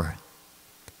war,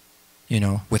 you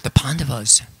know, with the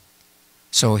Pandavas.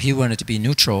 So he wanted to be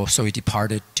neutral, so he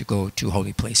departed to go to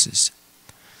holy places.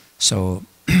 So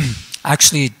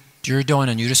actually,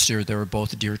 Duryodhana and Yudhishthira, they were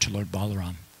both dear to Lord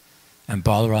Balaram. And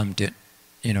Balaram did,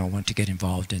 you know, want to get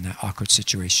involved in that awkward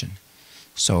situation.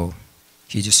 So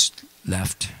he just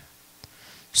left.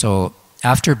 So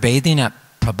after bathing at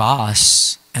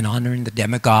Prabhas and honoring the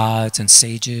demigods and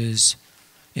sages,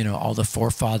 you know, all the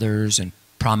forefathers and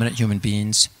prominent human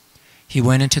beings, he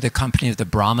went into the company of the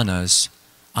Brahmanas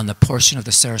on the portion of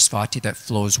the Sarasvati that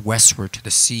flows westward to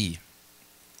the sea.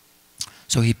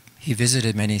 So he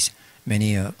visited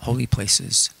many holy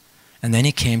places. And then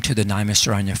he came to the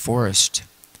Naimisaranya forest,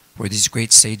 where these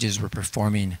great sages were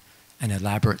performing an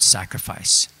elaborate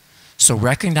sacrifice. So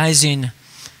recognizing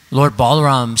Lord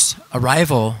Balaram's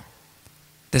arrival,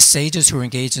 the sages who were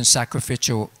engaged in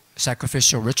sacrificial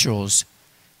rituals,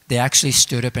 they actually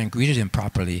stood up and greeted him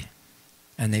properly,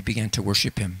 and they began to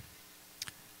worship him.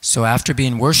 So after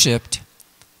being worshipped,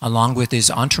 along with his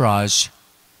entourage,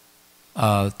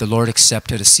 the Lord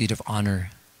accepted a seat of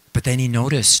honor. But then he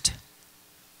noticed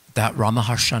that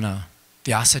Ramaharshana,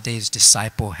 Vyasadev's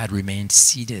disciple, had remained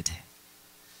seated.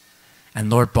 And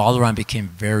Lord Balaram became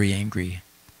very angry.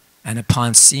 And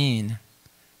upon seeing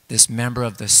this member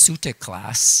of the Sutta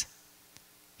class,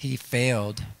 he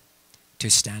failed to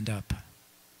stand up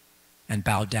and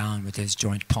bow down with his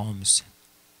joint palms.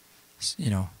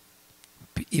 You know,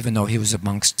 even though he was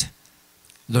amongst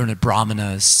learned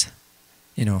brahmanas,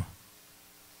 you know.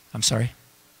 I'm sorry?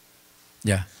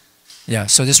 Yeah. Yeah,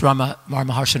 so this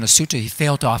Ramaharshana Sutta, he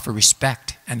failed to offer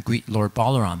respect and greet Lord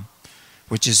Balaram,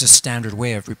 which is a standard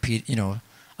way of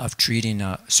of treating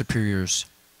superiors.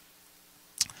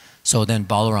 So then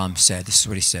Balaram said, this is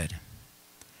what he said,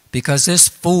 because this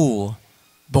fool,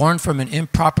 born from an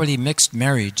improperly mixed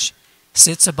marriage,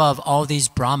 sits above all these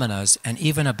brahmanas and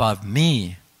even above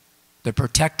me, the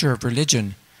protector of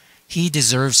religion, he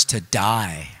deserves to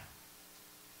die.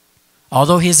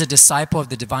 Although he is a disciple of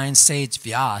the divine sage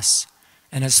Vyas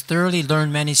and has thoroughly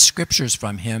learned many scriptures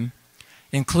from him,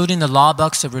 including the law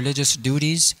books of religious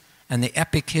duties and the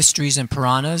epic histories and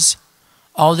Puranas,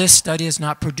 all this study has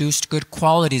not produced good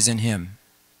qualities in him.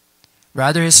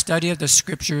 Rather, his study of the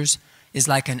scriptures is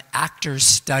like an actor's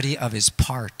study of his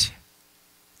part.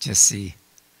 Just see.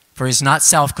 For he is not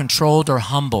self-controlled or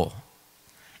humble,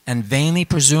 and vainly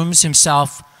presumes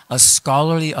himself a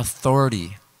scholarly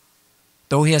authority,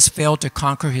 though he has failed to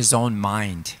conquer his own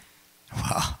mind.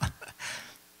 Wow.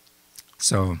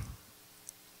 So,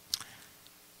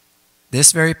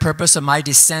 This very purpose of my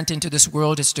descent into this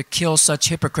world is to kill such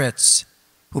hypocrites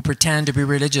who pretend to be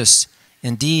religious.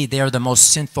 Indeed, they are the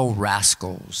most sinful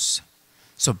rascals.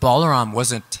 So Balaram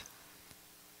wasn't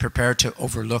prepared to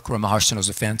overlook Ramaharshana's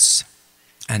offense,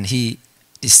 and he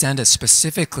descended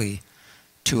specifically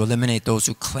to eliminate those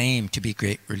who claim to be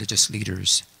great religious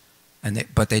leaders,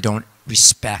 but they don't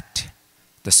respect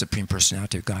the Supreme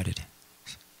Personality of Godhead.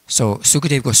 So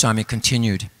Sukadeva Goswami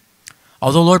continued,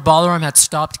 although Lord Balaram had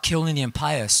stopped killing the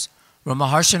impious,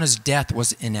 Ramaharshana's death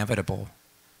was inevitable.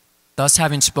 Thus,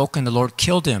 having spoken, the Lord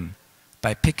killed him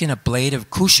by picking a blade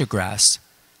of kusha grass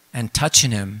and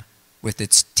touching him with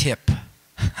its tip.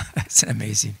 That's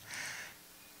amazing.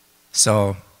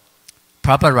 So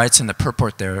Prabhupada writes in the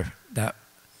purport there that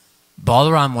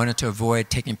Balaram wanted to avoid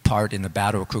taking part in the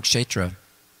battle of Kurukshetra,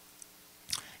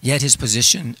 yet his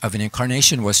position of an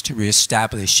incarnation was to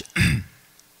reestablish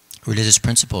religious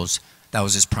principles. That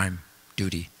was his prime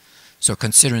duty. So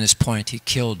considering this point, he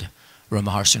killed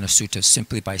Ramaharshana Sutta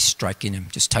simply by striking him,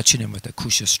 just touching him with a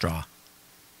kusha straw.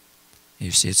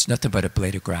 You see, it's nothing but a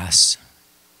blade of grass.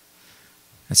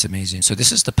 That's amazing. So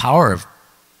this is the power of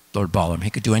Lord Balaram. He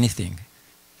could do anything.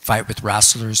 Fight with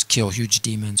wrestlers, kill huge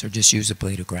demons, or just use a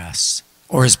blade of grass.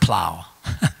 Or his plow.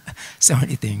 So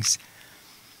many things.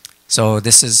 So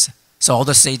all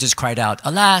the sages cried out,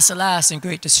 alas, alas, in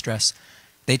great distress.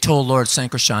 They told Lord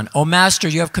Sankarshan, O Master,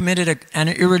 you have committed an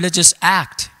irreligious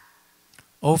act.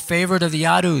 O favored of the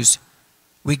Yadus,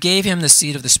 we gave him the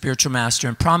seed of the spiritual master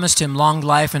and promised him long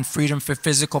life and freedom from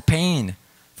physical pain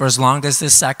for as long as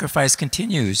this sacrifice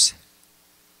continues.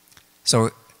 So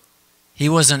he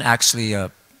wasn't actually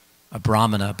a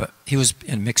brahmana, but he was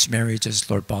in mixed marriage,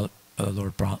 as Lord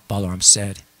Balaram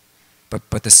said.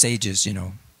 But the sages,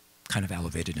 kind of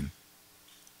elevated him.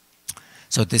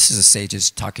 So this is the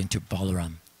sages talking to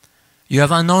Balaram. You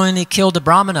have unknowingly killed the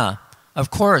brahmana.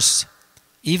 Of course,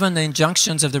 even the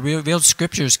injunctions of the revealed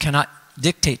scriptures cannot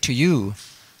dictate to you,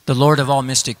 the Lord of all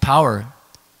mystic power.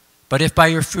 But if by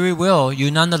your free will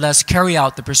you nonetheless carry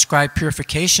out the prescribed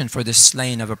purification for this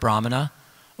slaying of a brahmana,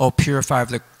 O purifier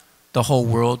of the whole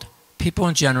world, people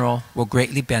in general will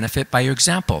greatly benefit by your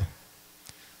example.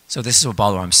 So this is what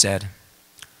Balaram said.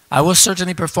 I will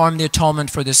certainly perform the atonement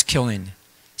for this killing,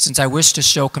 since I wish to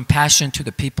show compassion to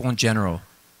the people in general.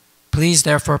 Please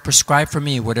therefore prescribe for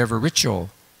me whatever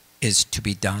ritual is to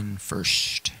be done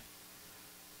first.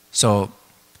 So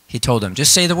he told them,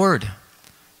 just say the word,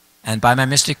 and by my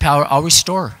mystic power I'll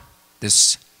restore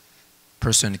this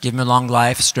person, give him a long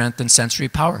life, strength, and sensory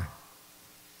power.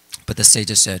 But the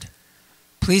sages said,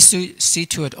 please see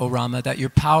to it, O Rama, that your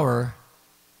power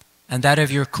and that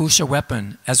of your kusha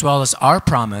weapon, as well as our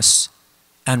promise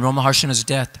and Ramaharshana's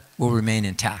death, will remain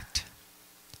intact.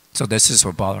 So this is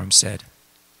what Balaram said.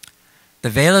 The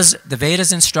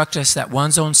Vedas instruct us that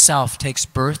one's own self takes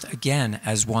birth again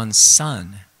as one's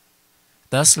son.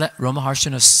 Thus let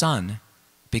Ramaharshana's son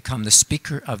become the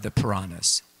speaker of the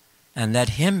Puranas, and let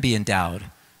him be endowed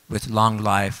with long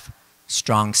life,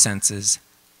 strong senses,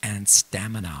 and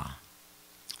stamina.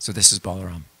 So this is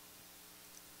Balaram.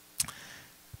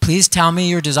 Please tell me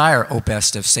your desire, O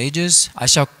best of sages. I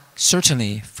shall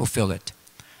certainly fulfill it.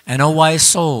 And O wise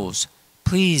souls,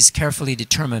 please carefully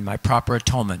determine my proper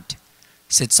atonement,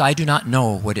 since I do not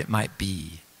know what it might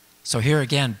be. So here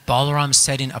again, Balaram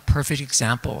setting a perfect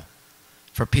example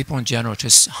for people in general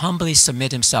to humbly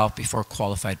submit himself before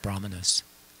qualified brahmanas.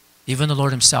 Even the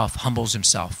Lord himself humbles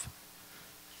himself.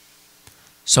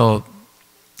 So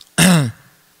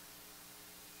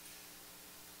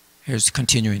here's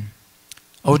continuing.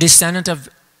 O descendant of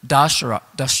Dasharha,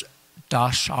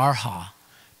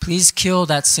 please kill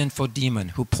that sinful demon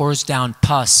who pours down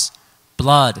pus,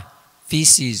 blood,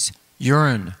 feces,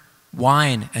 urine,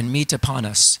 wine, and meat upon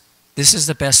us. This is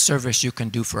the best service you can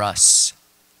do for us.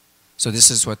 So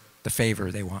this is what the favor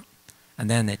they want. And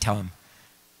then they tell him,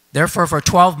 therefore for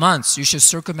 12 months you should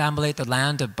circumambulate the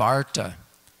land of Bharata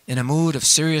in a mood of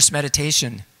serious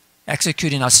meditation,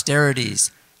 executing austerities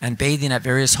and bathing at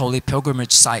various holy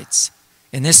pilgrimage sites.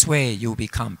 In this way you will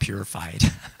become purified.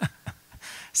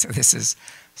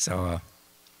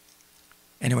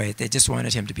 Anyway, they just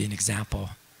wanted him to be an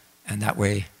example, and that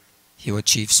way he will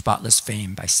achieve spotless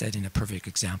fame by setting a perfect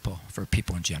example for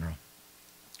people in general.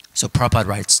 So Prabhupada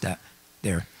writes that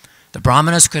there, the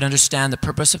Brahmanas could understand the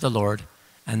purpose of the Lord,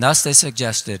 and thus they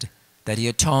suggested that he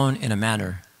atone in a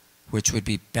manner which would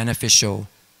be beneficial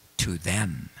to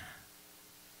them.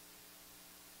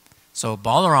 So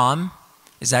Balaram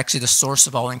is actually the source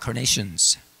of all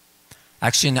incarnations.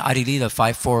 Actually in the Adi Lila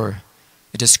 5.4,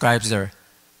 it describes there,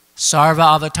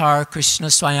 Sarva Avatar Krishna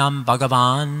Swayam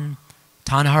Bhagavan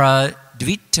Tanhara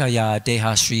Dvitaya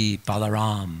Deha Shri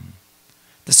Balaram.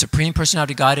 The Supreme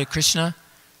Personality Godhead Krishna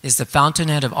is the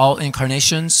fountainhead of all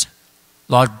incarnations.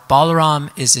 Lord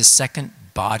Balaram is his second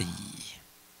body.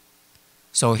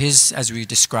 So his, as we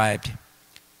described,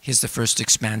 he's the first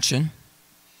expansion.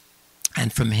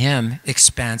 And from him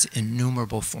expands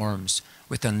innumerable forms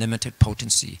with unlimited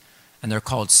potency. And they're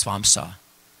called svamsa,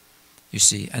 you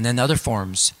see. And then other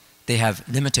forms, they have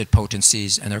limited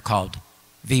potencies and they're called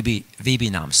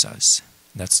vibhinamsas.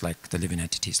 That's like the living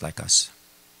entities like us.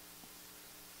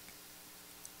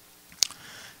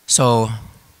 So,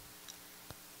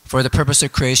 for the purpose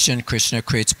of creation, Krishna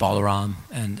creates Balaram.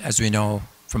 And as we know,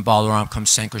 from Balaram comes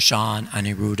Sankarshan,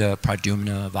 Aniruddha,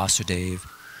 Pradyumna, Vasudeva,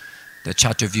 the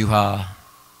Chaturvyuha,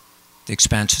 the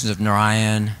expansions of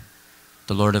Narayan,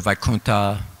 the Lord of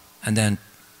Vaikuntha, and then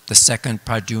the second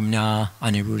Pradyumna,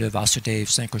 Aniruddha, Vasudeva,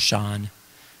 Sankarshan.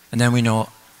 And then we know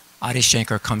Adi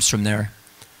Shankar comes from there,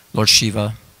 Lord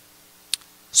Shiva.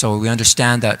 So we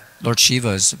understand that Lord Shiva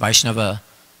is Vaishnava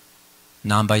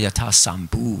Nambayata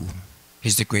Sambhu.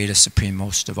 He's the greatest, supreme,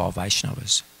 most of all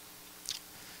Vaishnavas.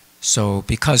 So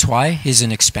because why? He's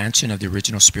an expansion of the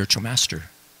original spiritual master,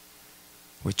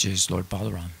 which is Lord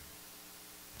Balaram.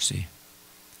 See?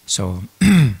 So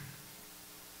this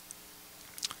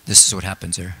is what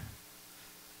happens there.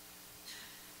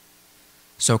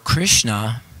 So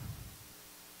Krishna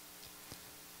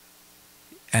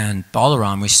and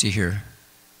Balaram we see here.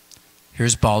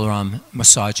 Here's Balaram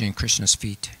massaging Krishna's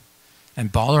feet.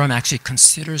 And Balaram actually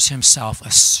considers himself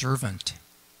a servant.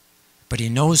 But he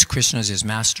knows Krishna is his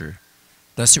master.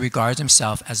 Thus he regards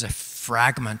himself as a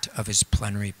fragment of his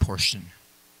plenary portion.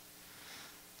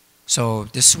 So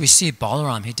this we see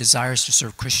Balaram, he desires to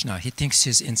serve Krishna. He thinks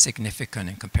he's insignificant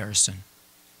in comparison.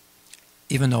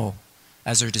 Even though,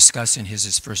 as we're discussing, his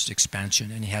is first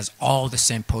expansion and he has all the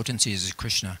same potencies as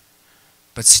Krishna.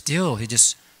 But still, he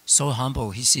just so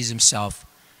humble, he sees himself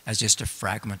as just a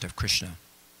fragment of Krishna.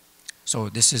 So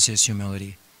this is his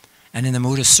humility. And in the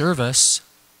mood of service,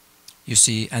 you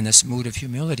see, and this mood of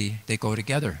humility, they go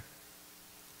together.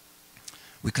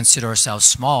 We consider ourselves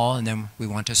small and then we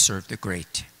want to serve the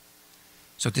great.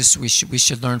 So this we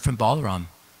should learn from Balaram,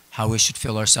 how we should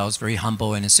feel ourselves very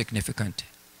humble and insignificant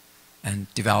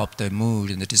and develop the mood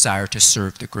and the desire to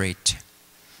serve the great.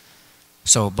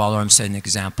 So Balaram set an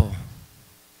example.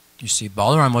 You see,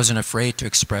 Balaram wasn't afraid to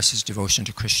express his devotion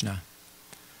to Krishna,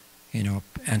 you know,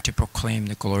 and to proclaim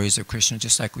the glories of Krishna,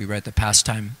 just like we read the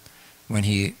pastime when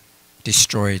he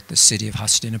destroyed the city of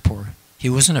Hastinapur.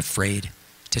 He wasn't afraid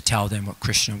to tell them what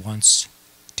Krishna wants,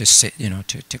 to say, you know,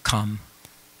 to come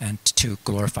and to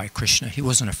glorify Krishna. He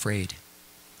wasn't afraid.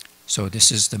 So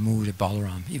this is the mood of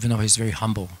Balaram. Even though he's very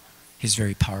humble, he's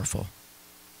very powerful.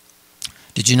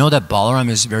 Did you know that Balaram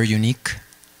is very unique?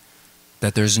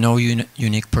 That there's no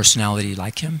unique personality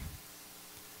like him?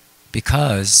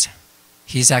 Because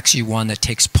he's actually one that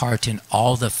takes part in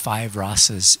all the 5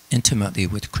 rasas intimately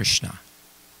with Krishna.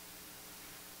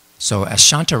 So as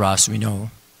Shantaras, we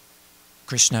know,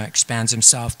 Krishna expands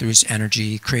himself through his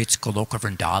energy, creates Goloka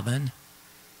Vrindavan,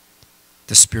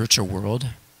 the spiritual world.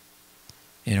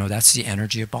 You know, that's the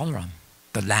energy of Balaram.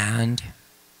 The land,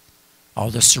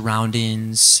 all the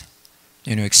surroundings,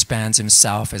 you know, expands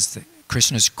himself as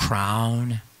Krishna's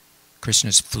crown,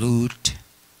 Krishna's flute,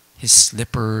 his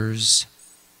slippers,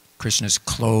 Krishna's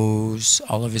clothes,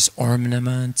 all of his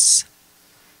ornaments,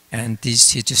 and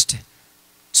these, he just,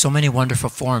 so many wonderful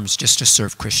forms just to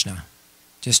serve Krishna,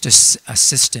 just to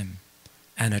assist him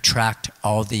and attract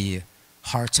all the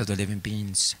hearts of the living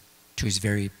beings to his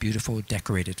very beautiful,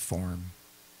 decorated form.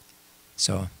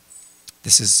 So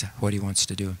this is what he wants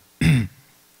to do.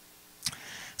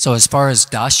 So as far as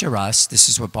Dasyaras, this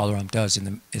is what Balaram does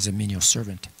as a menial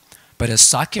servant. But as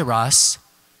Sakyaras,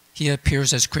 he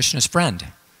appears as Krishna's friend.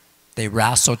 They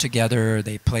wrestle together,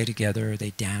 they play together,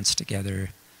 they dance together,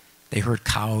 they herd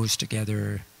cows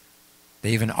together,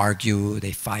 they even argue,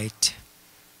 they fight.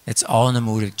 It's all in the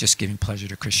mood of just giving pleasure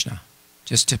to Krishna,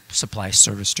 just to supply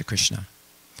service to Krishna.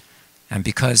 And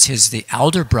because he's the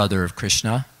elder brother of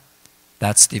Krishna,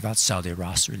 that's the Vatsalya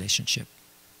Rasa relationship.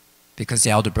 Because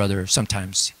the elder brother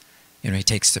sometimes, you know, he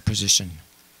takes the position,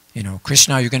 you know,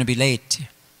 Krishna, you're going to be late.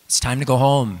 It's time to go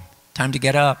home. Time to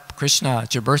get up. Krishna,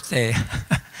 it's your birthday.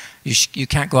 You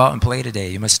can't go out and play today.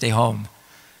 You must stay home.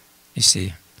 You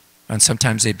see. And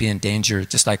sometimes they'd be in danger,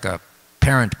 just like a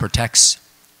parent protects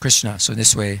Krishna. So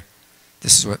this way,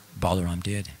 this is what Balaram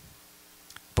did.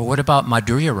 But what about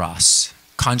Madhurya Ras,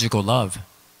 conjugal love?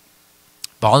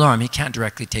 Balaram, he can't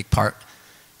directly take part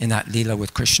in that lila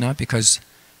with Krishna because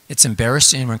it's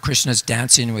embarrassing when Krishna's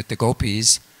dancing with the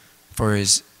gopis for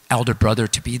his elder brother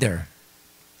to be there.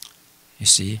 You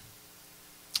see?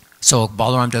 So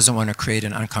Balaram doesn't want to create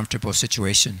an uncomfortable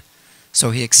situation.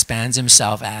 So he expands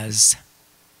himself as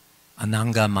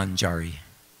Ananga Manjari.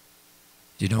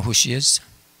 Do you know who she is?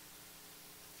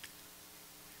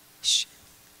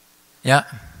 Yeah,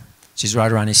 she's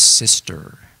Radharani's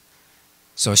sister.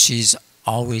 So she's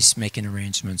always making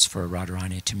arrangements for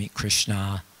Radharani to meet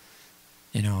Krishna,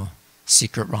 you know,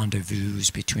 secret rendezvous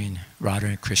between Radha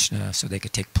and Krishna so they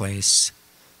could take place,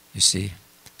 you see.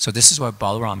 So this is why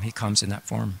Balaram, he comes in that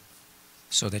form,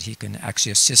 so that he can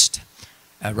actually assist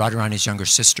Radharani's younger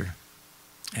sister.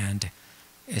 And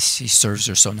he serves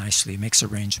her so nicely, makes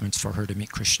arrangements for her to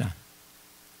meet Krishna.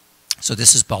 So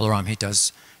this is Balaram.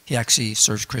 He actually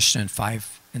serves Krishna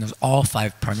in all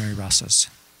five primary rasas.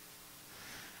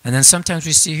 And then sometimes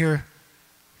we see here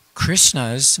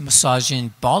Krishna's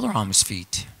massaging Balaram's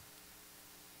feet.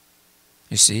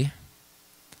 You see?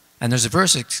 And there's a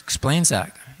verse that explains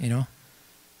that, you know.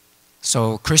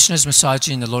 So Krishna is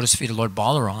massaging the lotus feet of Lord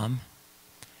Balaram,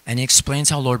 and he explains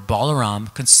how Lord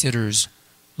Balaram considers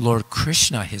Lord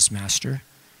Krishna his master.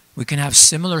 We can have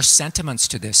similar sentiments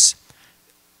to this,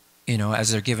 you know,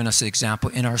 as they're giving us an example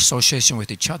in our association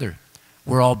with each other.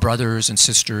 We're all brothers and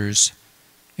sisters,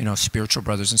 you know, spiritual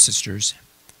brothers and sisters,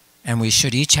 and we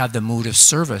should each have the mood of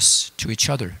service to each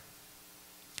other.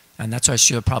 And that's why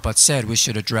Srila Prabhupada said we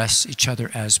should address each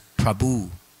other as Prabhu.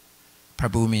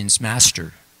 Prabhu means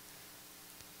master.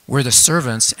 We're the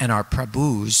servants, and our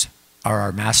Prabhus are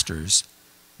our masters,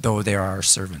 though they are our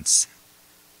servants.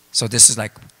 So this is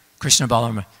like Krishna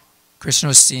Balaram. Krishna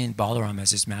was seeing Balaram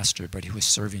as his master, but he was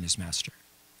serving his master.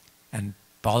 And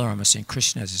Balaram was seeing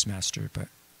Krishna as his master, but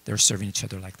they're serving each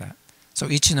other like that. So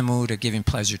each in the mood of giving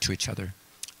pleasure to each other.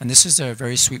 And this is a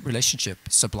very sweet relationship,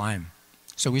 sublime.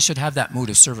 So we should have that mood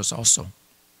of service also.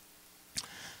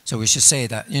 So we should say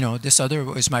that, you know, this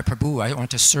other is my Prabhu. I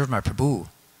want to serve my Prabhu.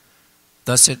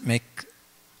 Thus it make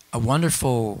a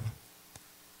wonderful,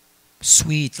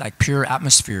 sweet, like pure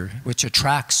atmosphere, which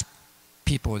attracts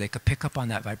people. They could pick up on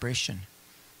that vibration.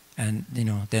 And, you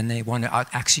know, then they want to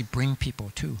actually bring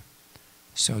people too.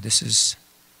 So this is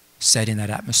setting that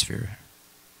atmosphere.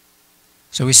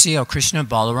 So we see how Krishna and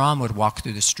Balaram would walk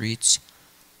through the streets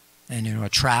and, you know,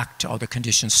 attract all the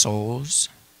conditioned souls.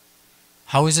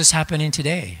 How is this happening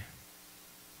today?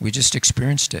 We just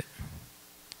experienced it.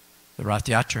 The Rath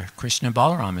Yatra, Krishna and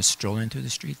Balaram is strolling through the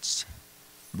streets,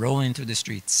 rolling through the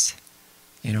streets,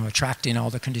 you know, attracting all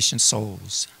the conditioned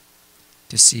souls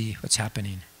to see what's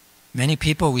happening. Many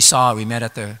people we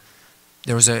met there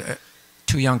was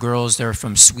two young girls, they're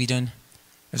from Sweden.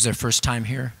 It was their first time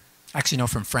here. Actually, no,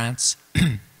 from France.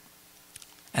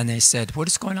 And they said, what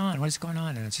is going on? What is going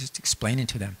on? And I was just explaining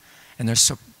to them. And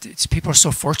people are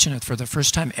so fortunate, for the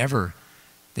first time ever,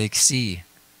 they see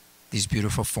these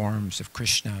beautiful forms of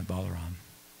Krishna and Balaram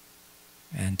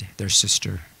and their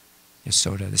sister,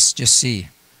 Yasoda. Just see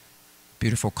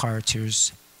beautiful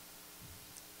characters,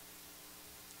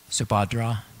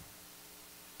 Subhadra.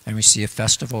 And we see a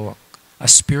festival, a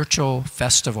spiritual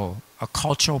festival, a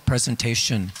cultural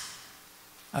presentation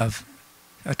of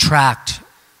attract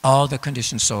all the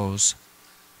conditioned souls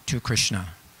to Krishna.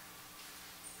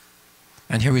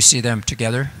 And here we see them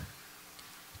together,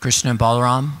 Krishna and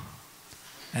Balaram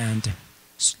and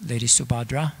Lady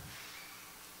Subhadra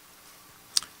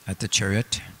at the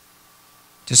chariot.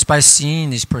 Just by seeing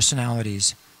these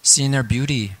personalities, seeing their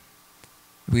beauty,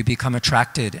 we become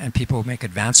attracted and people make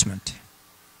advancement.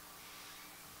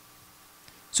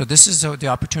 So this is the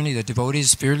opportunity. The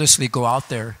devotees fearlessly go out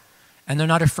there and they're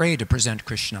not afraid to present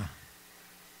Krishna.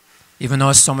 Even though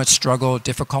it's so much struggle,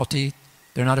 difficulty,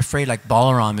 they're not afraid, like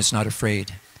Balaram is not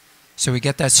afraid. So we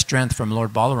get that strength from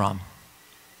Lord Balaram.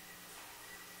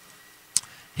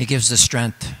 He gives the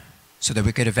strength so that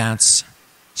we could advance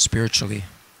spiritually.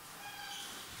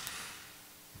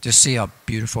 Just see how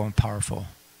beautiful and powerful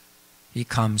he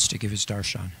comes to give his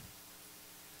darshan.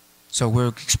 So we're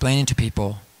explaining to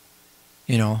people,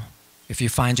 you know, if you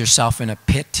find yourself in a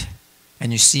pit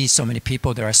and you see so many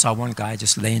people there. I saw one guy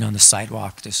just laying on the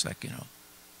sidewalk, just like, you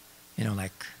know,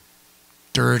 like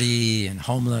dirty and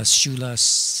homeless,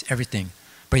 shoeless, everything.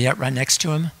 But yet right next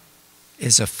to him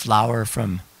is a flower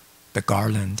from the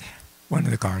garland, one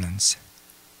of the garlands,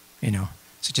 you know.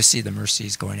 So just see the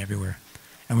mercies going everywhere.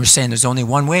 And we're saying there's only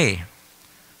one way.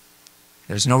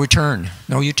 There's no return,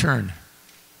 no U-turn.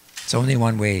 It's only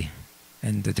one way.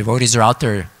 And the devotees are out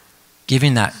there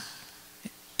giving that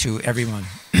to everyone.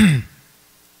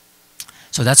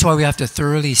 So that's why we have to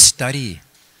thoroughly study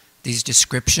these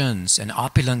descriptions and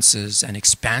opulences and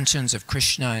expansions of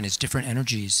Krishna and his different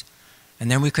energies.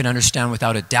 And then we can understand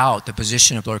without a doubt the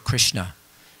position of Lord Krishna.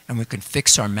 And we can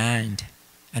fix our mind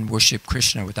and worship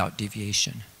Krishna without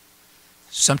deviation.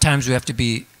 Sometimes we have to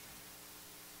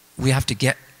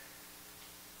get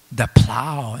the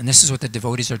plow, and this is what the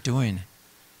devotees are doing.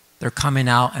 They're coming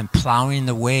out and plowing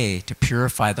the way to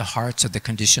purify the hearts of the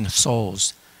conditioned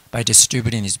souls by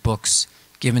distributing these books,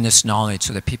 giving this knowledge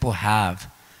so that people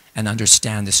have and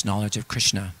understand this knowledge of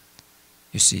Krishna.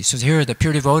 You see, so here the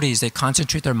pure devotees, they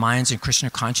concentrate their minds in Krishna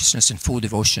consciousness in full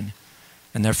devotion,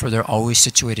 and therefore they're always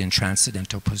situated in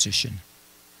transcendental position.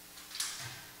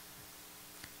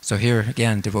 So here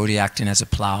again, devotee acting as a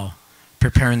plow,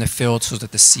 preparing the field so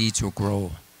that the seeds will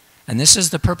grow. And this is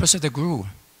the purpose of the Guru,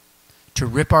 to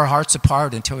rip our hearts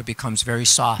apart until it becomes very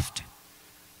soft,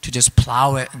 to just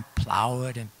plow it and plow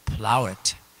it and plow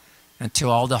it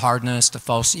until all the hardness, the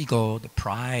false ego, the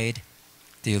pride,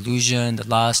 the illusion, the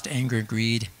lust, anger,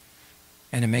 greed,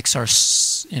 and it makes our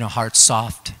hearts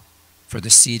soft for the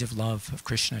seed of love of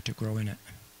Krishna to grow in it.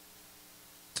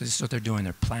 So this is what they're doing.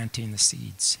 They're planting the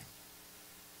seeds.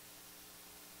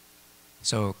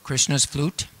 So Krishna's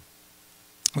flute,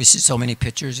 we see so many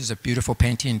pictures. There's a beautiful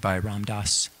painting by Ram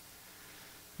Das,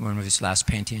 one of his last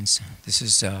paintings. This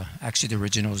is actually the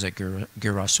originals at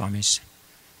Giriraj Swami's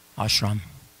ashram,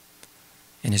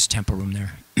 in his temple room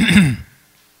there.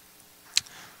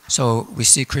 So we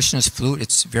see Krishna's flute.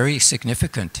 It's very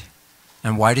significant.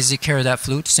 And why does he carry that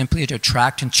flute? Simply to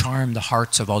attract and charm the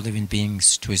hearts of all living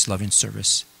beings to his loving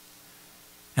service.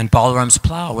 And Balaram's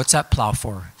plow, what's that plow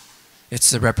for? It's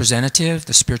the representative,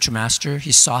 the spiritual master.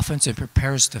 He softens and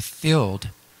prepares the field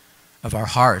of our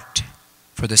heart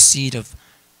for the seed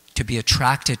to be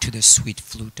attracted to the sweet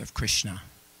flute of Krishna.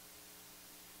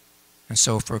 And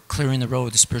so for clearing the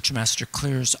road, the spiritual master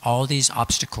clears all these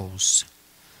obstacles,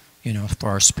 for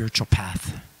our spiritual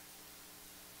path,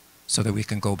 so that we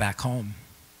can go back home,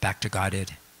 back to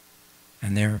Godhead,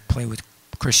 and there play with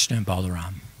Krishna and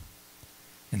Balaram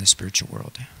in the spiritual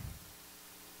world.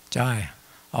 Jai.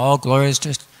 All glories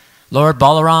to Lord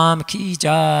Balaram ki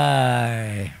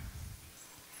jai.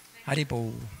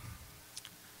 Haribol.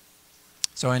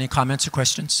 So any comments or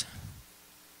questions?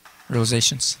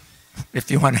 Realizations? If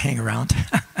you want to hang around.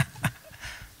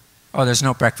 Oh, there's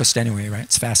no breakfast anyway, right?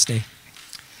 It's fast day.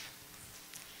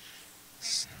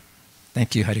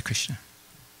 Thank you, Hare Krishna.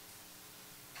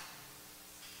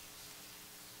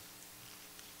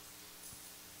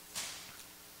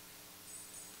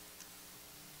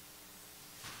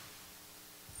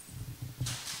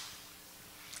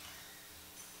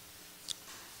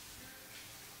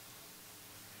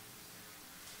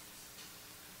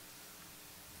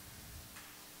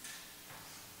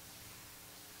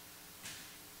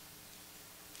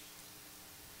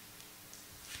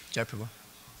 Jai Prabhu.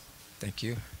 Thank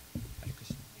you.